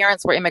 his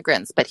parents were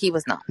immigrants, but he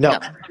was not. No.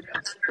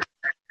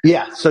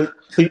 Yeah. So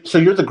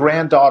you're the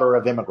granddaughter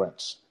of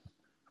immigrants.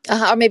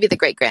 Or maybe the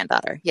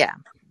great-granddaughter. Yeah.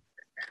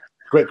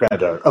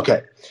 Great-granddaughter.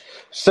 Okay.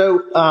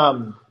 So,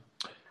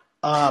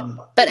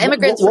 but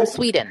immigrants from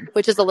Sweden,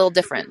 which is a little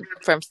different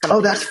from some.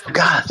 Oh,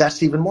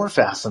 that's even more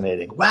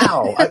fascinating.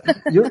 Wow.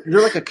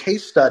 You're like a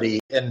case study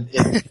in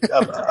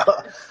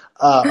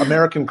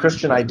American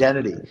Christian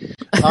identity.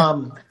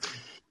 So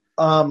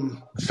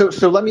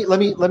let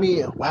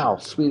me. Wow,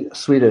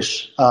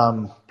 Swedish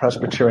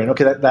Presbyterian.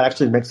 Okay, that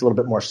actually makes a little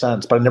bit more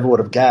sense, but I never would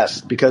have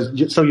guessed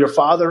because. So your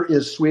father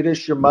is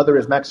Swedish, your mother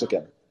is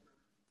Mexican.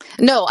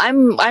 No,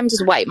 I'm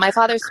just white. My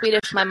father's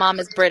Swedish. My mom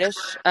is British.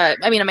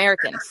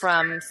 American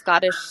from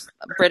Scottish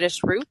British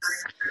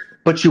roots.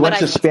 But you went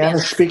to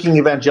Spanish-speaking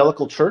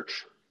evangelical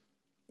church?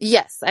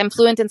 Yes, I'm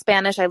fluent in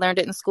Spanish. I learned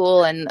it in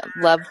school and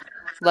love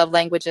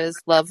languages,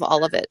 love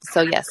all of it.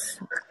 So yes.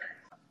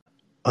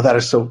 Oh, that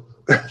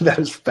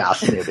is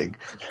fascinating.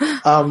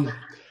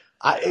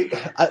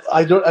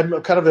 I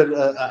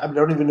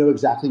don't even know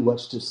exactly what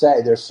to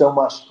say. There's so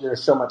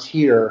much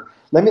here.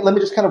 Let me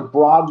just kind of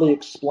broadly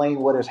explain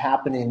what is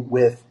happening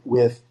with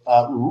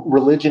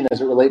religion as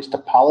it relates to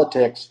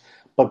politics.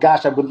 But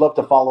gosh, I would love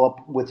to follow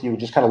up with you,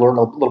 just kind of learn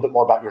a little bit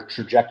more about your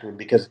trajectory,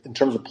 because in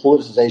terms of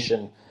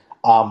politicization,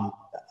 I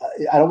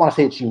don't want to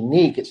say it's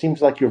unique. It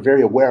seems like you're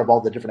very aware of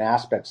all the different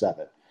aspects of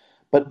it.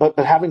 But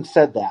having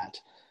said that,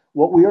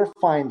 what we are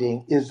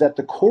finding is that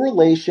the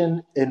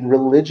correlation in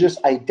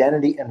religious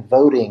identity and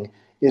voting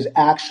is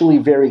actually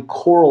very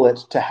correlate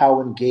to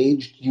how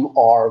engaged you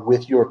are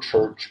with your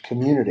church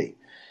community.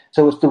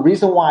 So it's the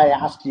reason why I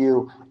asked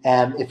you,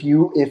 and if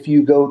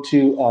you go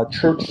to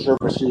church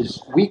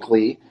services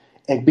weekly,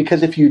 and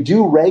because if you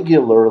do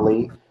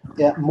regularly,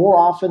 more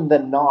often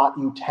than not,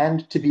 you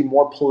tend to be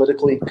more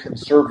politically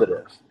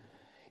conservative.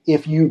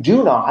 If you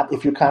do not,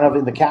 if you're kind of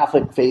in the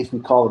Catholic faith, we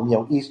call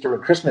them, Easter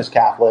and Christmas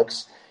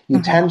Catholics, you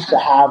tend to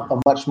have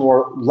a much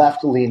more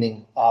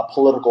left-leaning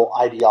political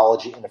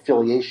ideology and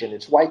affiliation.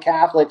 It's why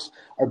Catholics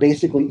are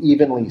basically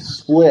evenly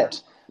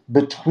split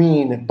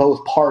between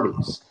both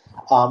parties.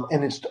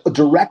 And it's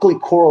directly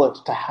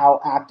correlates to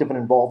how active and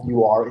involved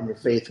you are in your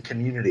faith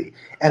community.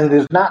 And it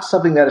is not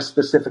something that is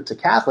specific to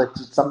Catholics.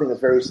 It's something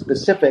that's very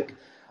specific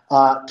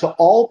to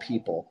all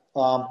people,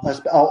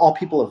 all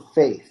people of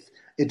faith.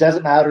 It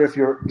doesn't matter if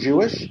you're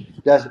Jewish.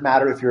 It doesn't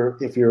matter if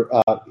you're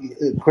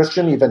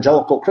Christian,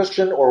 evangelical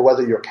Christian, or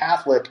whether you're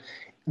Catholic.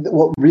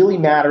 What really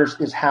matters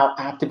is how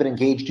active and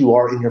engaged you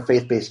are in your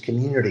faith-based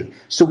community.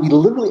 So we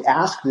literally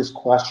ask this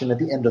question at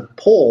the end of the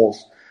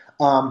polls.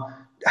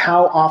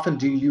 How often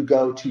do you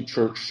go to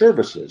church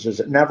services? Is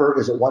it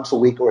once a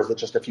week, or is it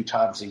just a few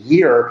times a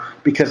year?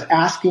 Because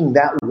asking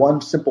that one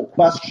simple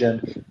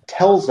question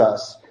tells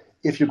us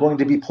if you're going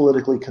to be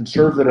politically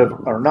conservative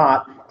or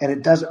not, and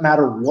it doesn't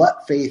matter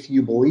what faith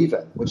you believe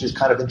in, which is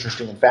kind of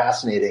interesting and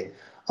fascinating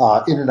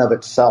in and of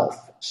itself.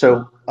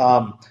 So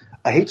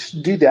I hate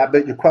to do that,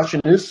 but your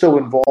question is so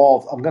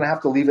involved. I'm going to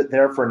have to leave it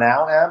there for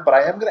now, Em, but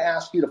I am going to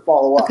ask you to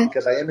follow up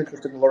because I am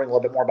interested in learning a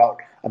little bit more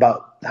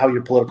about how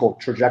your political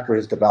trajectory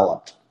has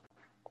developed.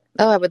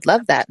 Oh, I would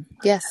love that.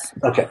 Yes.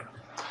 Okay.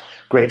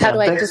 Great. How do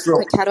I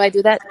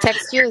do that?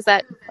 Text you? Is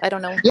that, I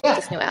don't know. Yeah.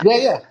 This new app.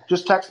 Yeah.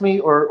 Just text me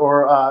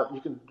or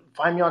you can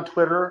find me on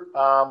Twitter,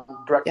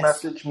 direct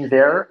message me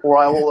there, or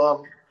I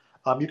will,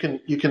 you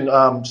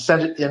can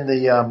send it in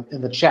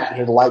the chat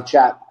here, the live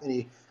chat,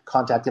 any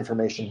contact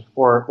information,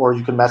 or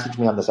you can message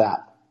me on this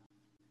app.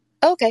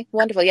 Okay,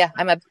 wonderful. Yeah,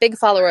 I'm a big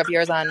follower of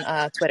yours on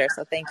Twitter,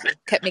 so thank you.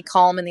 Kept me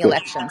calm in the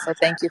election, so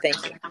thank you.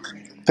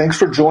 Thanks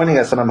for joining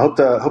us, and I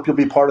hope you'll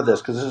be part of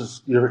this,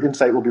 because your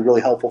insight will be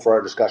really helpful for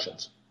our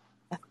discussions.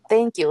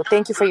 Thank you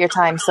for your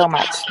time so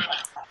much.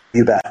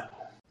 You bet.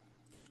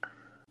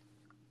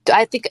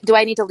 Do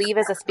I need to leave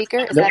as a speaker?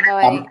 Is that how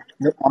I'm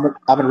going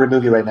to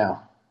remove you right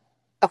now.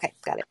 Okay,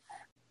 got it.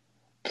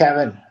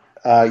 Kevin,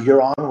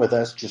 you're on with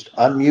us. Just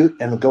unmute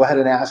and go ahead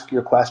and ask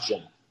your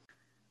question.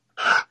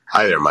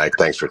 Hi there, Mike.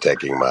 Thanks for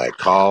taking my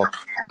call.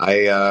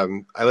 I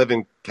live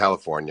in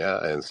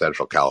California, in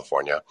Central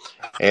California,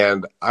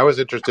 and I was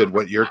interested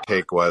what your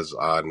take was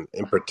on,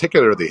 in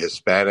particular, the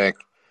Hispanic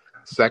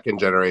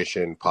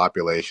second-generation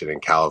population in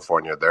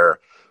California, their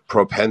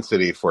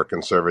propensity for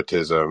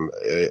conservatism.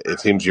 It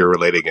seems you're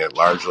relating it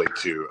largely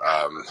to,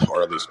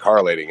 or at least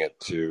correlating it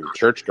to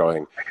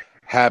church-going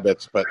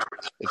habits, but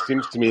it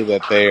seems to me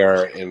that they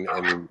are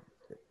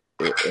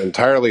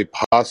entirely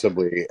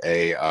possibly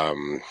a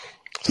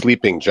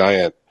sleeping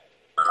giant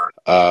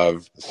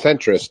of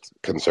centrist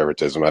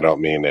conservatism. I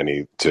don't mean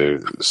any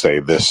to say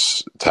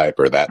this type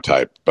or that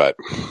type, but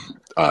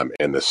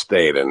in the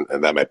state, and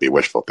that might be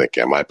wishful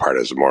thinking on my part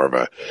as more of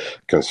a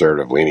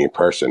conservative leaning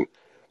person.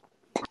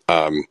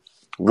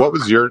 What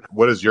is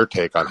your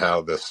take on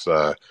how this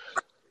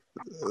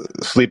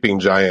sleeping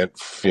giant,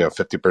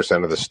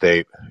 50% of the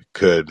state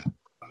could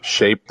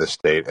shape the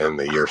state in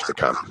the years to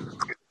come?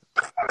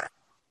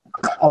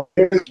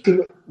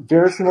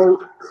 Very similar.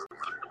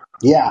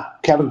 Yeah,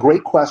 Kevin,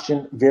 great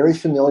question. Very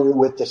familiar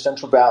with the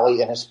Central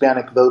Valley and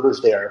Hispanic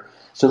voters there.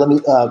 So let me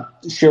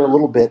share a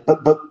little bit, but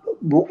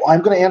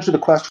I'm going to answer the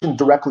question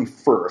directly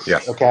first,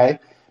 Yes. okay?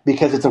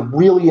 Because it's a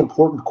really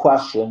important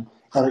question,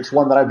 and it's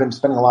one that I've been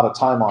spending a lot of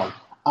time on.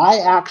 I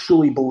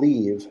actually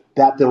believe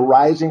that the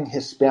rising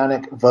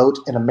Hispanic vote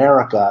in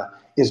America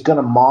is going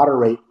to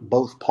moderate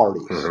both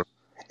parties,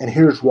 and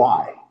here's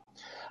why.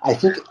 I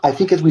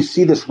think as we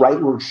see this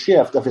rightward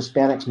shift of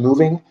Hispanics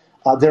moving,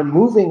 they're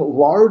moving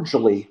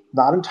largely,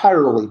 not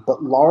entirely,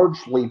 but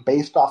largely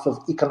based off of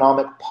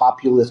economic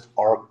populist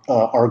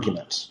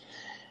arguments.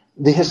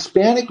 The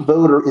Hispanic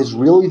voter is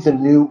really the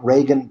new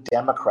Reagan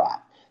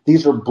Democrat.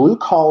 These are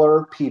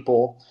blue-collar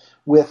people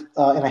with,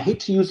 and I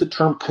hate to use the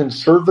term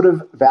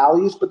conservative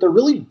values, but they're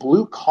really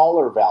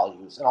blue-collar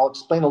values, and I'll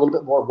explain a little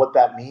bit more of what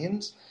that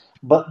means.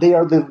 But they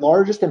are the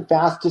largest and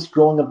fastest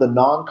growing of the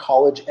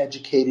non-college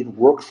educated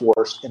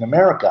workforce in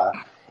America.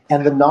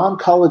 And the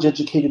non-college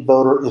educated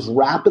voter is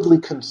rapidly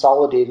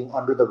consolidating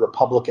under the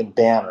Republican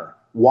banner.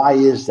 Why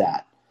is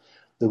that?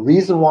 The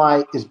reason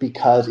why is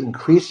because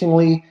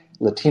increasingly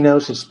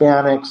Latinos,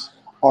 Hispanics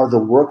are the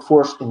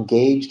workforce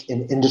engaged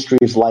in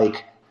industries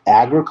like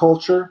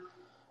agriculture,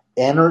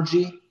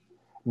 energy,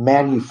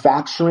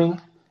 manufacturing,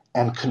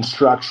 and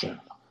construction.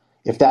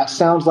 If that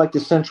sounds like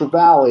the Central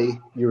Valley,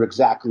 you're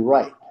exactly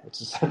right. It's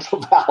the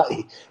Central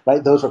Valley,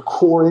 right? Those are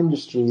core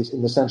industries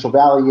in the Central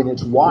Valley, and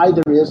it's why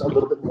there is a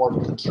little bit more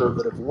of a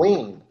conservative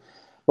lean.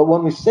 But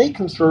when we say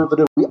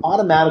conservative, we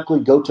automatically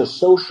go to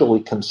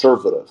socially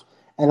conservative.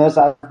 And as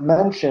I've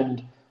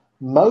mentioned,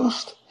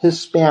 most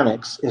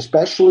Hispanics,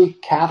 especially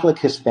Catholic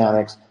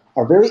Hispanics,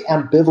 are very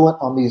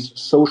ambivalent on these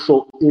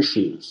social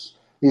issues.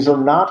 These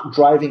are not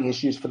driving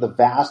issues for the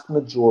vast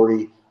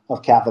majority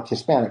of Catholic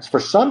Hispanics. For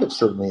some, it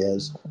certainly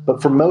is,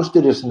 but for most,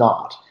 it is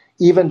not.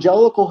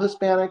 Evangelical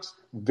Hispanics,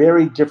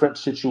 very different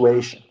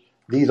situation.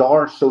 These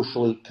are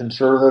socially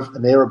conservative,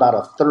 and they are about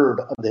a third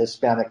of the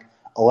Hispanic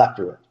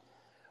electorate.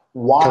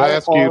 Why Can I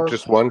ask you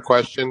just one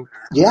question?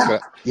 Yeah.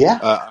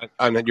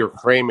 On your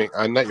framing,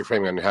 not your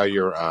framing, on how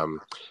you're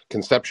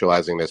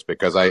conceptualizing this,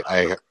 because I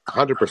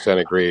 100%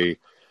 agree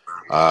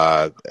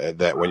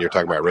that when you're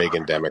talking about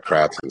Reagan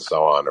Democrats and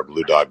so on, or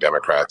Blue Dog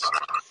Democrats,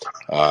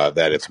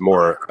 that it's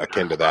more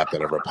akin to that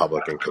than a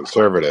Republican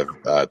conservative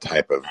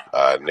type of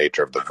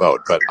nature of the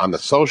vote. But on the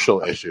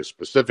social issues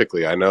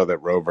specifically, I know that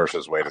Roe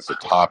versus Wade is the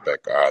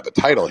topic, the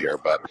title here,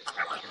 but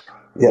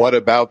what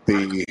about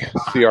the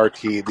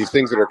CRT, these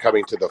things that are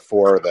coming to the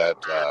fore that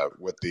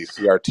with the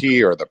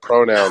CRT or the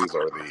pronouns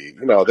or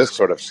the, this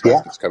sort of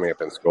stuff that's coming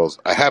up in schools?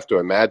 I have to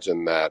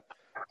imagine that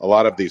a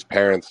lot of these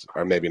parents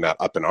are maybe not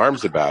up in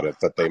arms about it,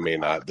 but they may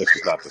not. This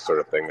is not the sort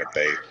of thing that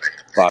they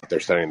thought they're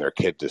sending their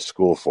kid to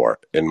school for,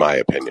 in my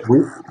opinion.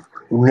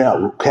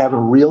 No,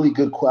 Kevin, really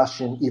good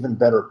question. Even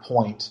better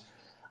point.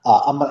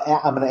 I'm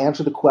going to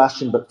answer the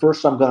question, but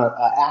first I'm going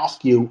to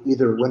ask you,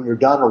 either when you're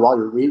done or while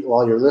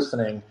you're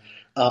listening.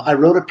 I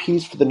wrote a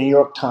piece for the New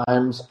York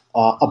Times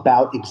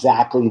about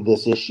exactly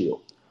this issue.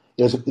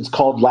 It's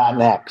called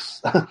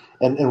Latinx,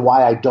 and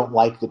why I don't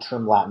like the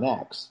term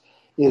Latinx.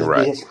 Is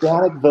the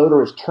Hispanic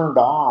voter is turned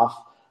off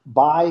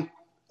by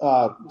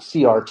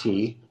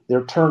CRT.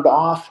 They're turned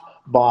off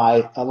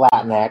by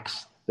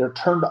Latinx. They're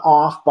turned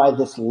off by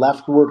this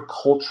leftward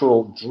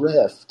cultural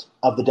drift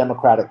of the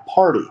Democratic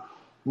Party.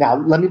 Now,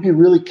 let me be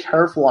really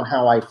careful on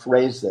how I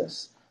phrase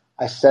this.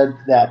 I said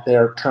that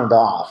they're turned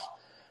off.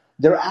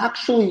 They're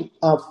actually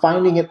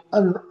finding it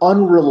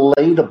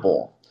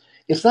unrelatable.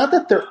 It's not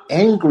that they're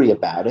angry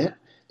about it.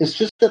 It's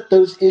just that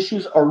those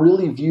issues are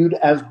really viewed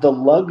as the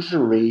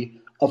luxury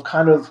of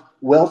kind of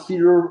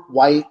wealthier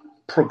white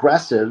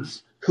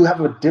progressives who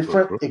have a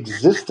different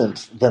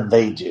existence than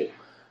they do.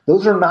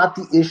 Those are not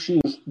the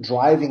issues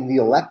driving the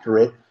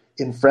electorate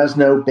in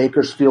Fresno,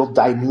 Bakersfield,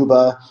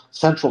 Dinuba,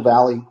 Central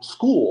Valley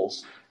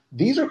schools.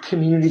 These are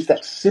communities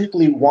that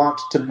simply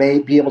want to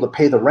be able to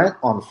pay the rent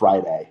on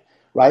Friday,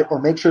 right? Or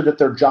make sure that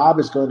their job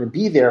is going to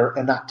be there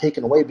and not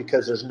taken away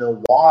because there's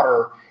no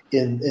water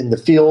in the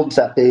fields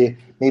that they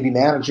may be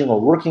managing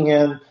or working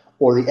in,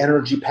 or the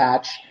energy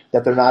patch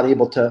that they're not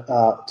able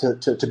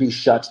to be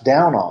shut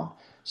down on.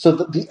 So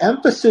the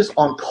emphasis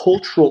on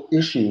cultural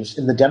issues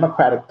in the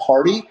Democratic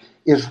Party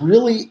is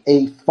really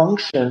a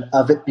function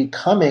of it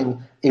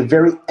becoming a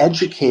very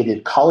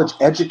educated,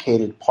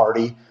 college-educated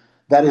party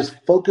that is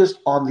focused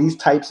on these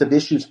types of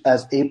issues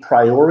as a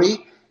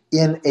priori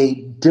in a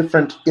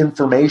different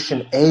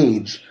information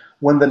age,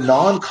 when the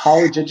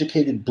non-college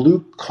educated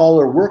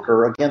blue-collar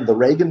worker, again, the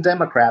Reagan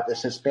Democrat,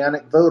 this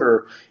Hispanic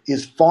voter,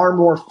 is far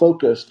more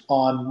focused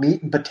on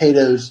meat and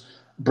potatoes,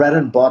 bread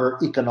and butter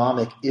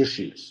economic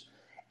issues.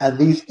 And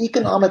these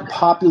economic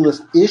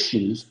populist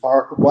issues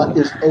are what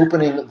is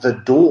opening the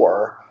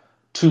door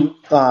to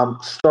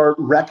start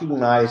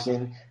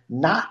recognizing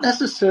not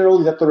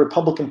necessarily that the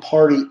Republican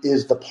Party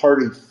is the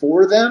party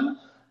for them,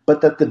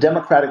 but that the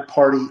Democratic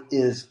Party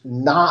is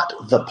not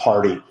the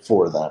party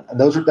for them. And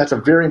that's a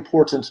very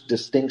important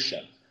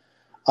distinction.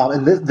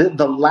 And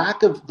the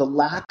lack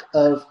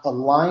of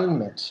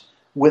alignment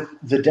with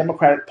the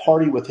Democratic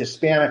Party with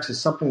Hispanics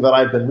is something that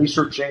I've been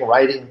researching,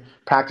 writing,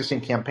 practicing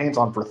campaigns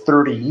on for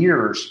 30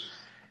 years.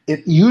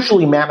 It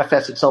usually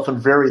manifests itself in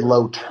very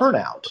low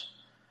turnout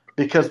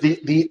because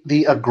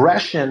the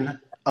aggression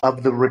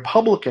of the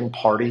Republican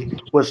Party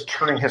was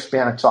turning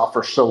Hispanics off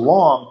for so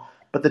long,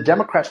 but the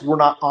Democrats were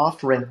not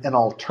offering an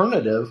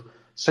alternative,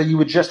 so you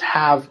would just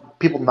have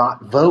people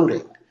not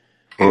voting.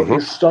 What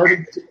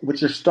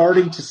you're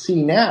starting to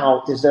see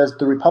now is as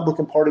the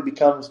Republican Party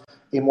becomes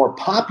a more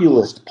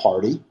populist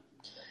party,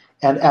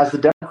 and as the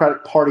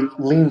Democratic Party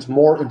leans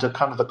more into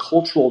kind of the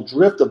cultural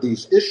drift of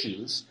these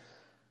issues,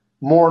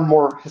 more and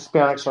more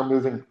Hispanics are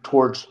moving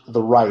towards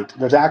the right.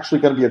 There's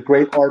actually going to be a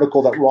great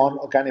article that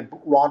a guy named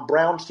Ron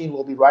Brownstein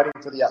will be writing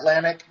for The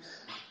Atlantic.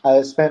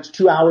 I spent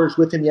 2 hours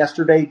with him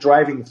yesterday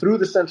driving through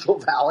the Central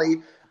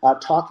Valley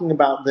talking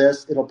about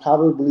this. It'll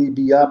probably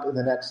be up in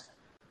the next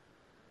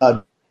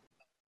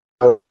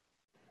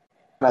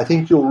I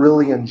think you'll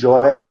really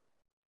enjoy it.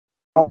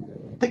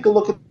 Take a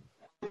look at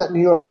that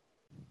New York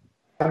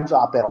Times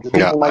op-ed.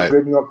 Yeah,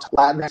 New York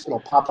Latinx,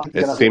 it'll pop up.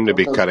 it seemed to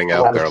be cutting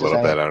out there a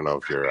little bit. I don't know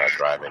if you're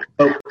driving.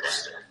 Oh,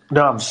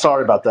 no, I'm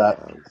sorry about that.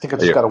 I think I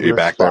just got a weird you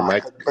back spot.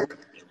 there, Mike?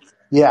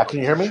 Yeah, can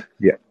you hear me?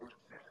 Yeah.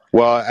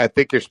 Well, I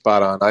think you're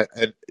spot on.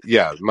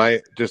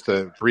 Just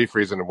a brief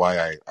reason why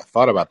I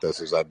thought about this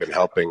is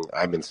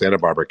I'm in Santa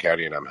Barbara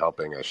County, and I'm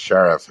helping a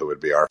sheriff who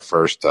would be our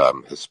first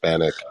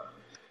Hispanic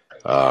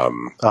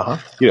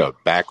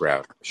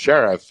background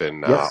sheriff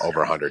in over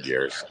 100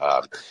 years.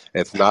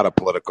 It's not a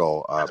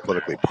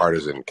politically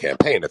partisan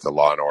campaign. It's a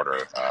law and order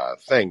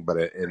thing.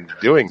 But in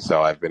doing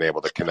so, I've been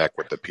able to connect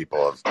with the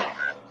people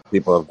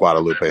of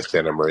Guadalupe,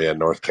 Santa Maria,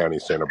 North County,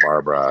 Santa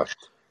Barbara,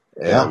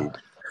 and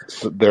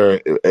so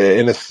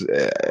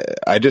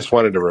I just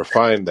wanted to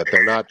refine that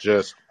they're not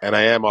just, and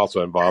I am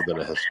also involved in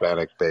a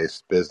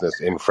Hispanic-based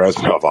business in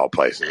Fresno, of all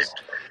places,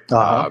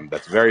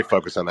 that's very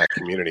focused on that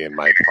community, and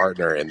my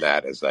partner in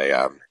that is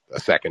a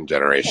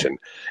second-generation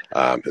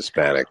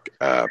Hispanic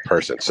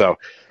person. So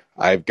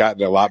I've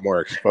gotten a lot more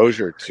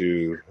exposure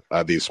to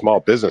these small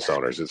business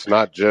owners. It's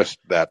not just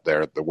that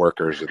they're the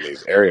workers in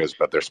these areas,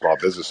 but they're small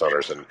business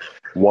owners. And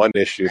one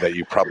issue that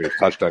you probably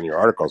touched on in your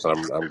articles,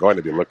 and I'm going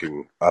to be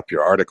looking up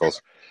your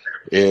articles,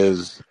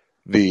 is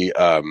the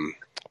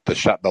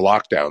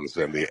lockdowns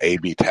and the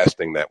A/B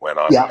testing that went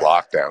on in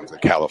lockdowns in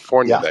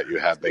California that you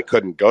had. They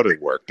couldn't go to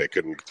work. They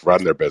couldn't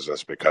run their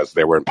business because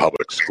they were in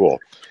public school.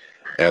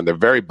 And they're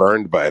very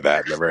burned by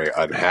that, and they're very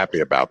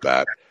unhappy about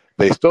that.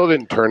 They still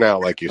didn't turn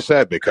out, like you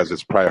said, because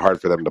it's probably hard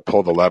for them to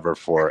pull the lever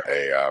for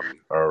a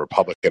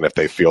Republican if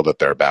they feel that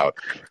they're about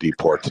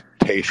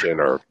deportation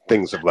or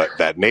things of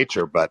that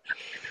nature. But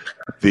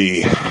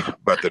the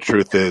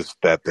truth is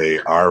that they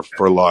are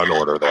for law and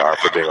order. They are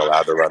for being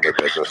allowed to run their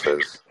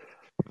businesses.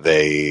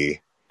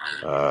 They,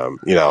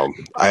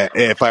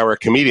 if I were a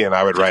comedian,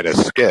 I would write a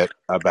skit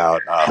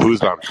about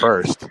who's on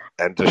first,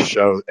 and to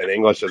show an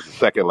English as a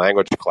second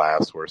language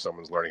class where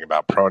someone's learning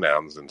about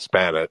pronouns in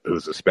Spanish,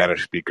 who's a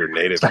Spanish speaker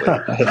natively,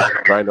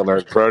 trying to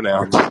learn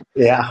pronouns.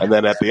 Yeah. And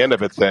then at the end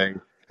of it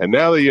saying, and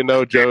now that you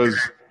know Joe's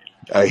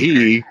a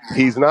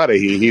he's not a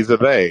he's a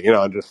they,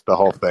 and just the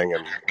whole thing.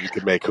 And you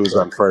could make who's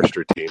on first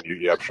routine.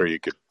 I'm sure you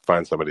could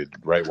find somebody to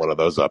write one of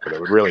those up, and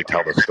it would really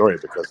tell the story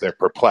because they're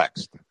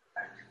perplexed.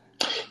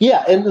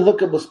 Yeah, and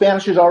look,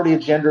 Spanish is already a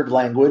gendered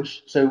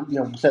language, so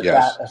set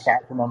that aside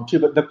for a moment too.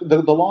 But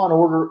the law and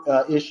order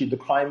issue, the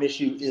crime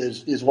issue,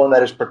 is one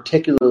that is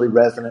particularly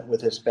resonant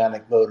with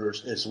Hispanic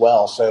voters as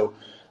well. So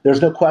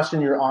there's no question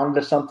you're on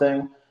to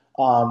something.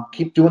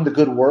 Keep doing the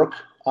good work.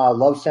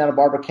 Love Santa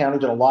Barbara County.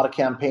 Done a lot of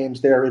campaigns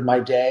there in my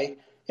day,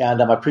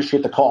 and I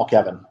appreciate the call,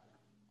 Kevin.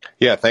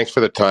 Yeah, thanks for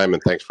the time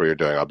and thanks for what you're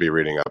doing. I'll be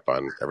reading up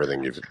on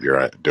everything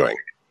you're doing.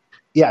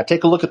 Yeah,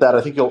 take a look at that.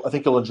 I think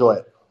you'll enjoy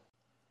it.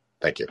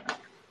 Thank you.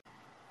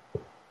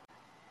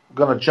 I'm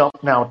going to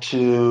jump now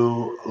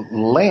to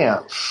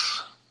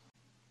Lance.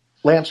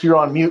 Lance, you're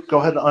on mute. Go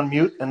ahead and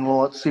unmute, and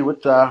let's see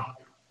what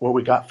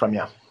we got from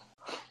you.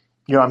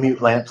 You're on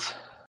mute, Lance.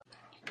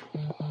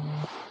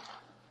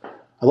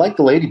 I like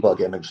the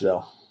ladybug image,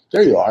 though.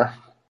 There you are.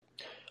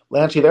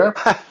 Lance, you there?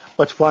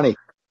 What's funny?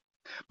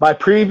 My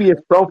previous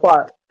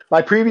profile.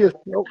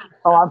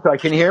 Oh, I'm sorry.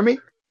 Can you hear me?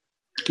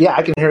 Yeah,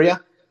 I can hear you.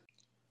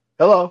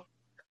 Hello.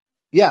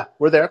 Yeah,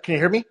 we're there. Can you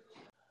hear me?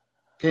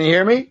 Can you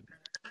hear me?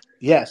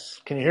 Yes.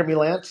 Can you hear me,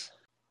 Lance?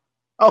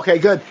 Okay,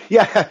 good.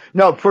 Yeah.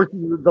 No, for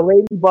the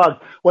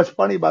ladybug. What's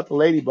funny about the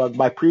ladybug?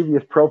 My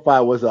previous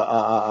profile was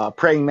a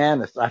praying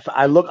mantis.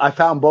 I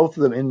found both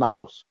of them in my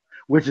house,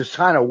 which is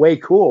kind of way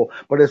cool.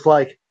 But it's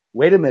like,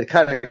 wait a minute,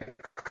 kind of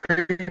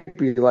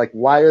creepy. Like,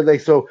 why are they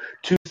two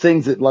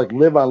things that like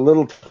live on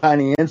little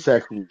tiny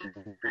insects?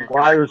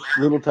 Why are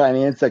little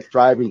tiny insects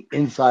driving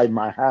inside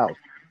my house?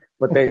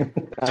 But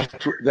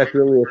that's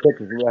really a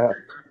picture.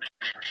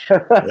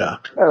 Yeah.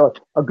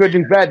 A good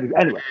news, bad news.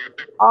 Anyway,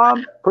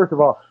 first of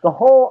all, the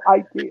whole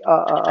idea,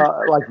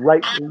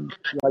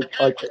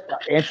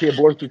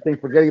 anti-abortion thing.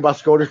 Forgetting about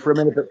SCOTUS for a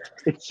minute, but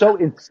it's so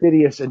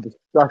insidious and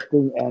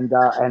disgusting, and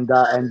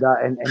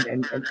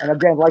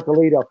again, like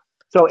Alito,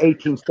 so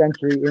 18th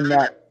century in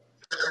that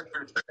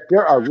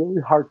There are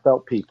really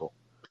heartfelt people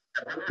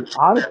who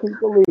honestly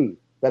believe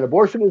that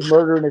abortion is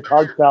murder and it's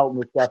heartfelt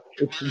and stuff.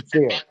 It's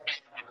sincere.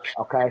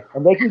 Okay,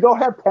 and they can go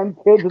have 10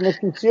 kids and it's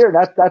sincere.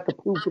 That's the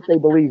proof that they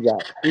believe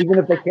that, even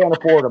if they can't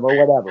afford them or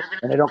whatever,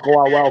 and they don't go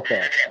on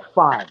welfare.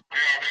 Fine,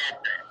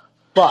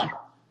 but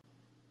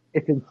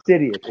it's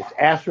insidious. It's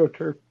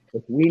astroturf.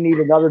 We need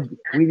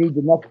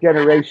the next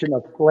generation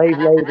of slave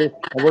labor,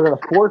 and we're going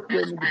to force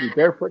women to be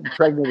barefoot and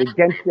pregnant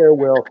against their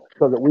will,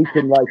 so that we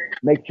can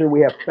make sure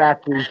we have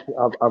factories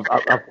of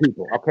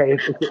people. Okay,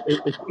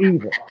 it's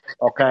evil.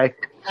 Okay.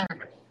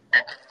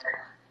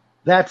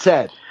 That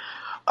said,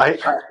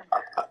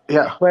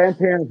 Yeah, Planned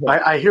Parenthood.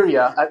 I hear you.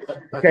 I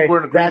Okay, think we're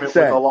in agreement that with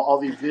said. all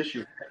these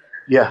issues.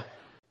 Yeah.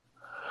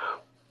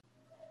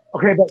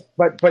 Okay,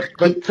 but that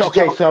Do you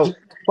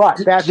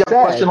have a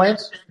question, said,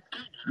 Lance?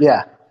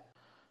 Yeah.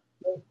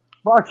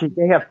 Marcy,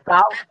 they have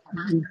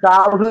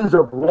thousands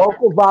of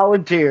local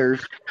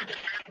volunteers,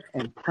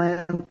 and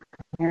Planned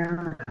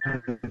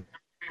Parenthood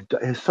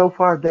is so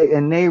far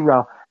and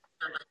NARA.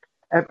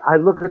 I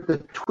look at the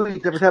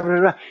tweets every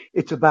time.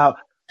 It's about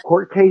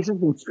court cases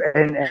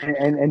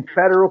and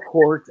federal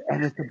courts,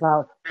 and it's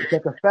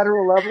at the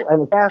federal level,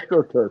 and it's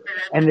AstroTurf,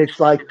 and it's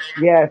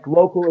it's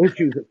local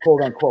issues,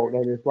 quote unquote,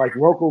 and it's like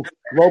local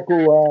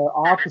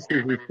offices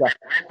and stuff,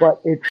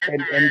 but it's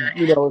and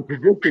in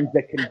positions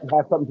that can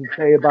have something to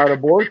say about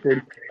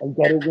abortion and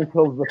get it into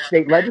the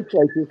state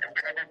legislature,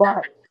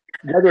 but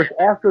whether it's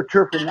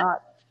AstroTurf or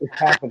not, it's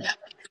happening.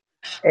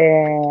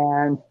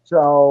 And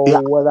so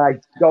what I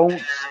don't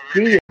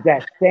see is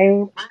that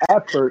same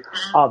effort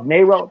of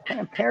NARA and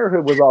Planned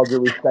Parenthood, with all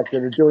due respect,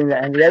 that are doing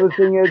that. And the other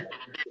thing is,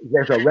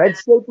 there's a red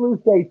state, blue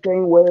state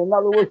thing where, in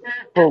other words,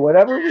 for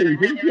whatever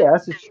reason,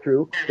 yes, it's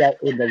true that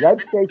in the red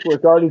states where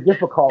it's already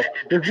difficult,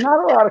 there's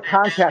not a lot of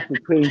contact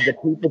between the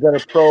people that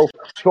are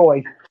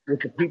pro-choice with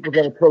the people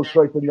that are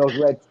pro-choice in those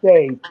red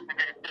states.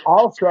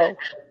 Also,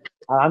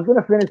 I'm going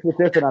to finish with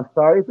this, and I'm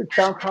sorry if it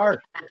sounds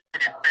harsh,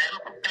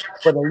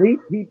 but elite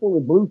people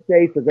in blue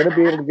states are going to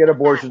be able to get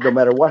abortions no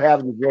matter what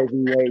happens to Roe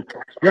v. Wade,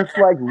 just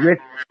like rich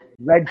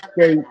red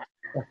state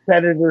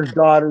senators'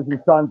 daughters and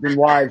sons and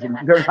wives, and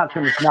they're not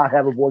going to not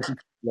have abortions.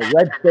 The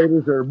red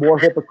staters are more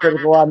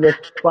hypocritical on this,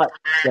 but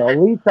the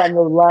elites on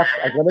the left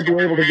are going to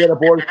be able to get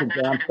abortions,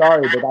 and I'm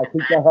sorry, but I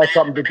think that has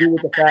something to do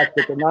with the fact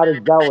that they're not as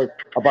zealous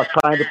about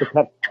trying to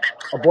protect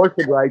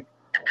abortion rights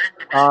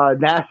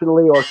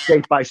nationally or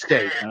state by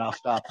state, and I'll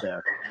stop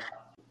there.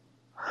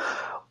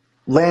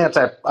 Lance,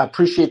 I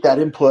appreciate that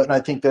input, and I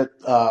think that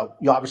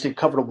you obviously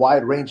covered a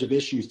wide range of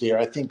issues there.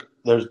 I think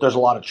there's a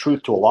lot of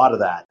truth to a lot of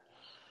that.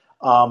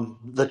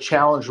 The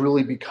challenge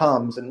really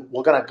becomes, and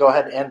we're going to go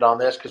ahead and end on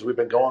this because we've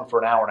been going for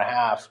an hour and a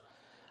half,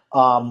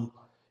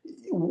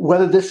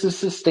 whether this is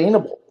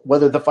sustainable,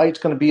 whether the fight's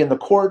going to be in the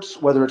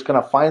courts, whether it's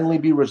going to finally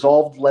be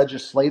resolved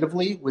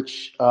legislatively,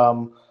 which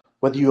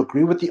whether you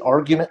agree with the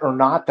argument or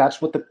not,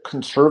 that's what the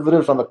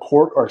conservatives on the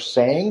court are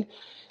saying.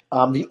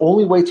 The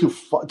only way to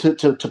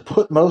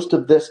put most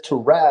of this to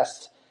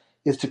rest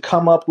is to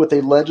come up with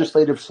a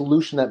legislative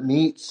solution that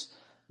meets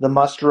the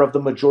muster of the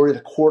majority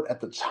of the court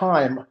at the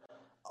time.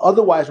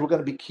 Otherwise, we're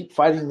going to keep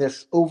fighting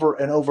this over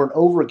and over and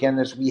over again,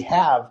 as we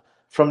have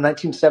from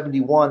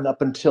 1971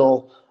 up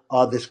until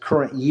this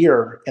current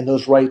year, and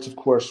those rights, of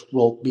course,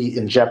 will be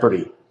in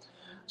jeopardy.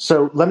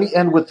 So let me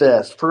end with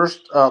this.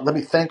 First, let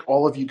me thank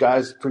all of you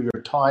guys for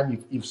your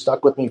time. You've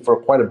stuck with me for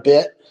quite a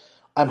bit.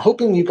 I'm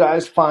hoping you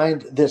guys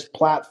find this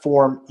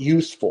platform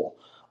useful.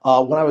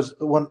 When I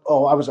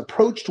was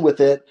approached with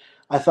it,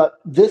 I thought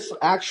this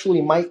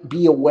actually might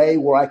be a way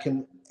where I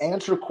can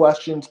answer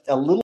questions a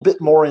little bit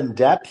more in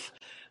depth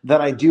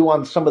than I do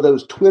on some of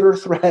those Twitter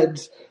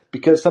threads,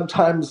 because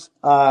sometimes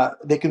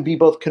they can be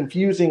both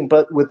confusing,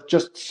 but with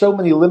just so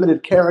many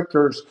limited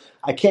characters,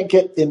 I can't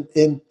get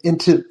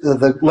into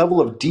the level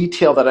of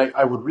detail that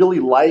I would really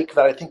like,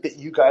 that I think that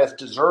you guys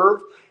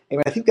deserve,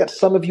 and I think that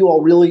some of you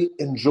all really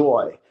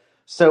enjoy.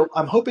 So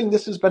I'm hoping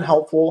this has been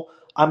helpful.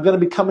 I'm going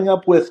to be coming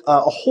up with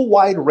a whole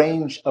wide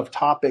range of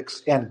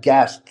topics and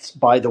guests,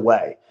 by the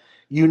way.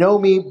 You know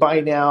me by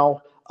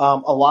now.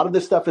 A lot of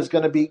this stuff is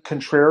going to be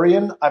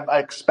contrarian. I'm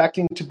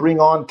expecting to bring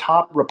on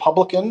top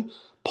Republican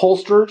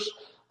pollsters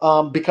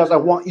because I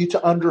want you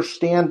to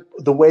understand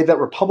the way that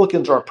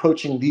Republicans are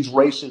approaching these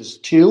races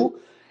too.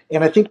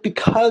 And I think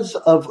because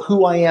of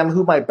who I am,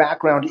 who my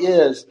background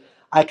is,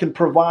 I can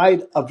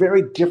provide a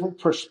very different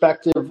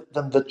perspective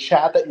than the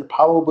chat that you're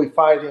probably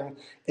finding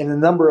in a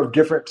number of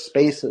different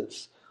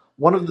spaces.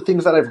 One of the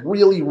things that I've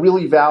really,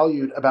 really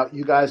valued about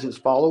you guys as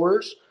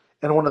followers,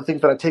 and one of the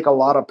things that I take a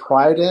lot of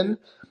pride in,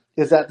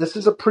 is that this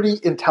is a pretty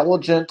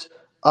intelligent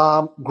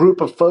group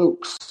of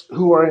folks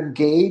who are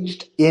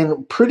engaged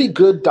in pretty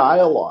good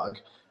dialogue.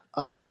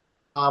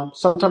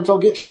 Sometimes I'll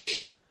get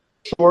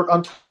short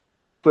on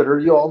Twitter.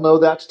 You all know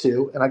that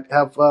too. And I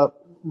have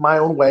my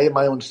own way,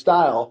 my own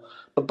style.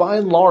 But by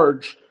and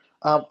large,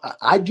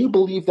 I do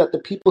believe that the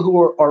people who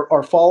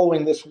are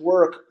following this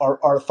work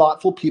are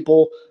thoughtful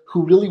people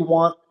who really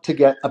want to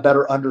get a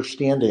better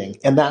understanding.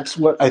 And that's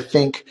what I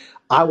think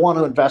I want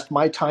to invest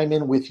my time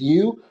in with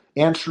you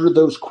answer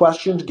those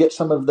questions, get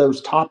some of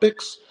those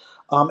topics,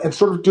 and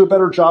sort of do a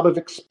better job of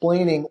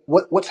explaining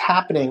what's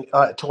happening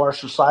to our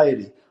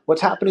society,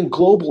 what's happening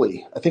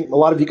globally. I think a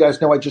lot of you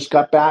guys know I just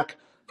got back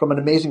from an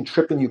amazing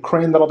trip in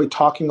Ukraine that I'll be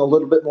talking a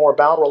little bit more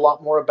about, or a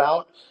lot more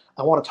about.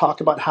 I want to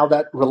talk about how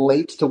that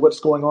relates to what's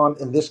going on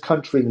in this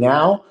country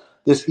now,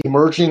 this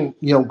emerging,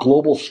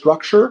 global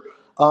structure,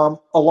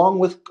 along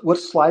with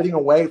what's sliding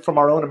away from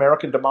our own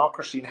American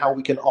democracy and how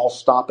we can all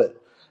stop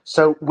it.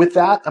 So with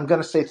that, I'm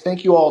going to say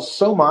thank you all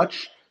so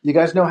much. You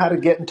guys know how to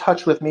get in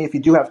touch with me if you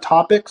do have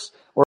topics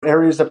or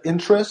areas of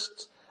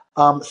interest.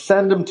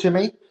 Send them to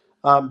me.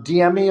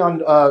 DM me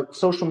on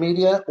social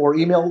media or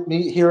email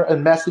me here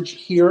and message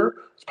here.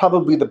 It's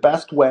probably the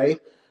best way.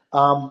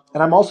 And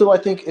I'm also, I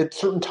think, at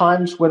certain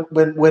times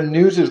when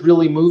news is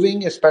really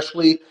moving,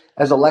 especially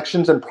as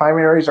elections and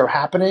primaries are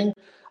happening,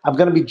 I'm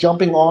going to be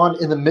jumping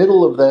on in the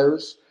middle of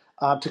those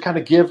to kind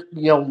of give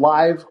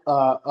live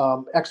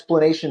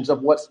explanations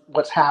of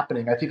what's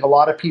happening. I think a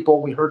lot of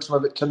people, we heard some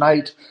of it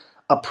tonight,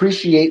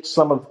 appreciate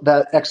some of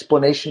that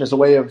explanation as a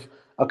way of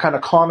kind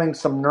of calming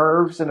some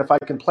nerves. And if I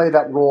can play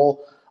that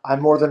role,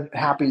 I'm more than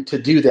happy to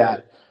do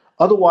that.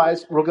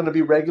 Otherwise, we're going to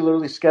be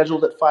regularly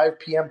scheduled at 5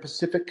 p.m.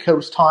 Pacific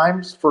Coast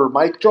times for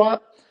Mic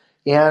Drop.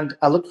 And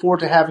I look forward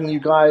to having you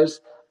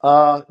guys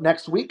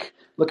next week.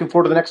 Looking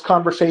forward to the next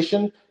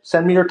conversation.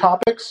 Send me your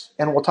topics,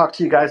 and we'll talk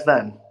to you guys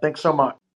then. Thanks so much.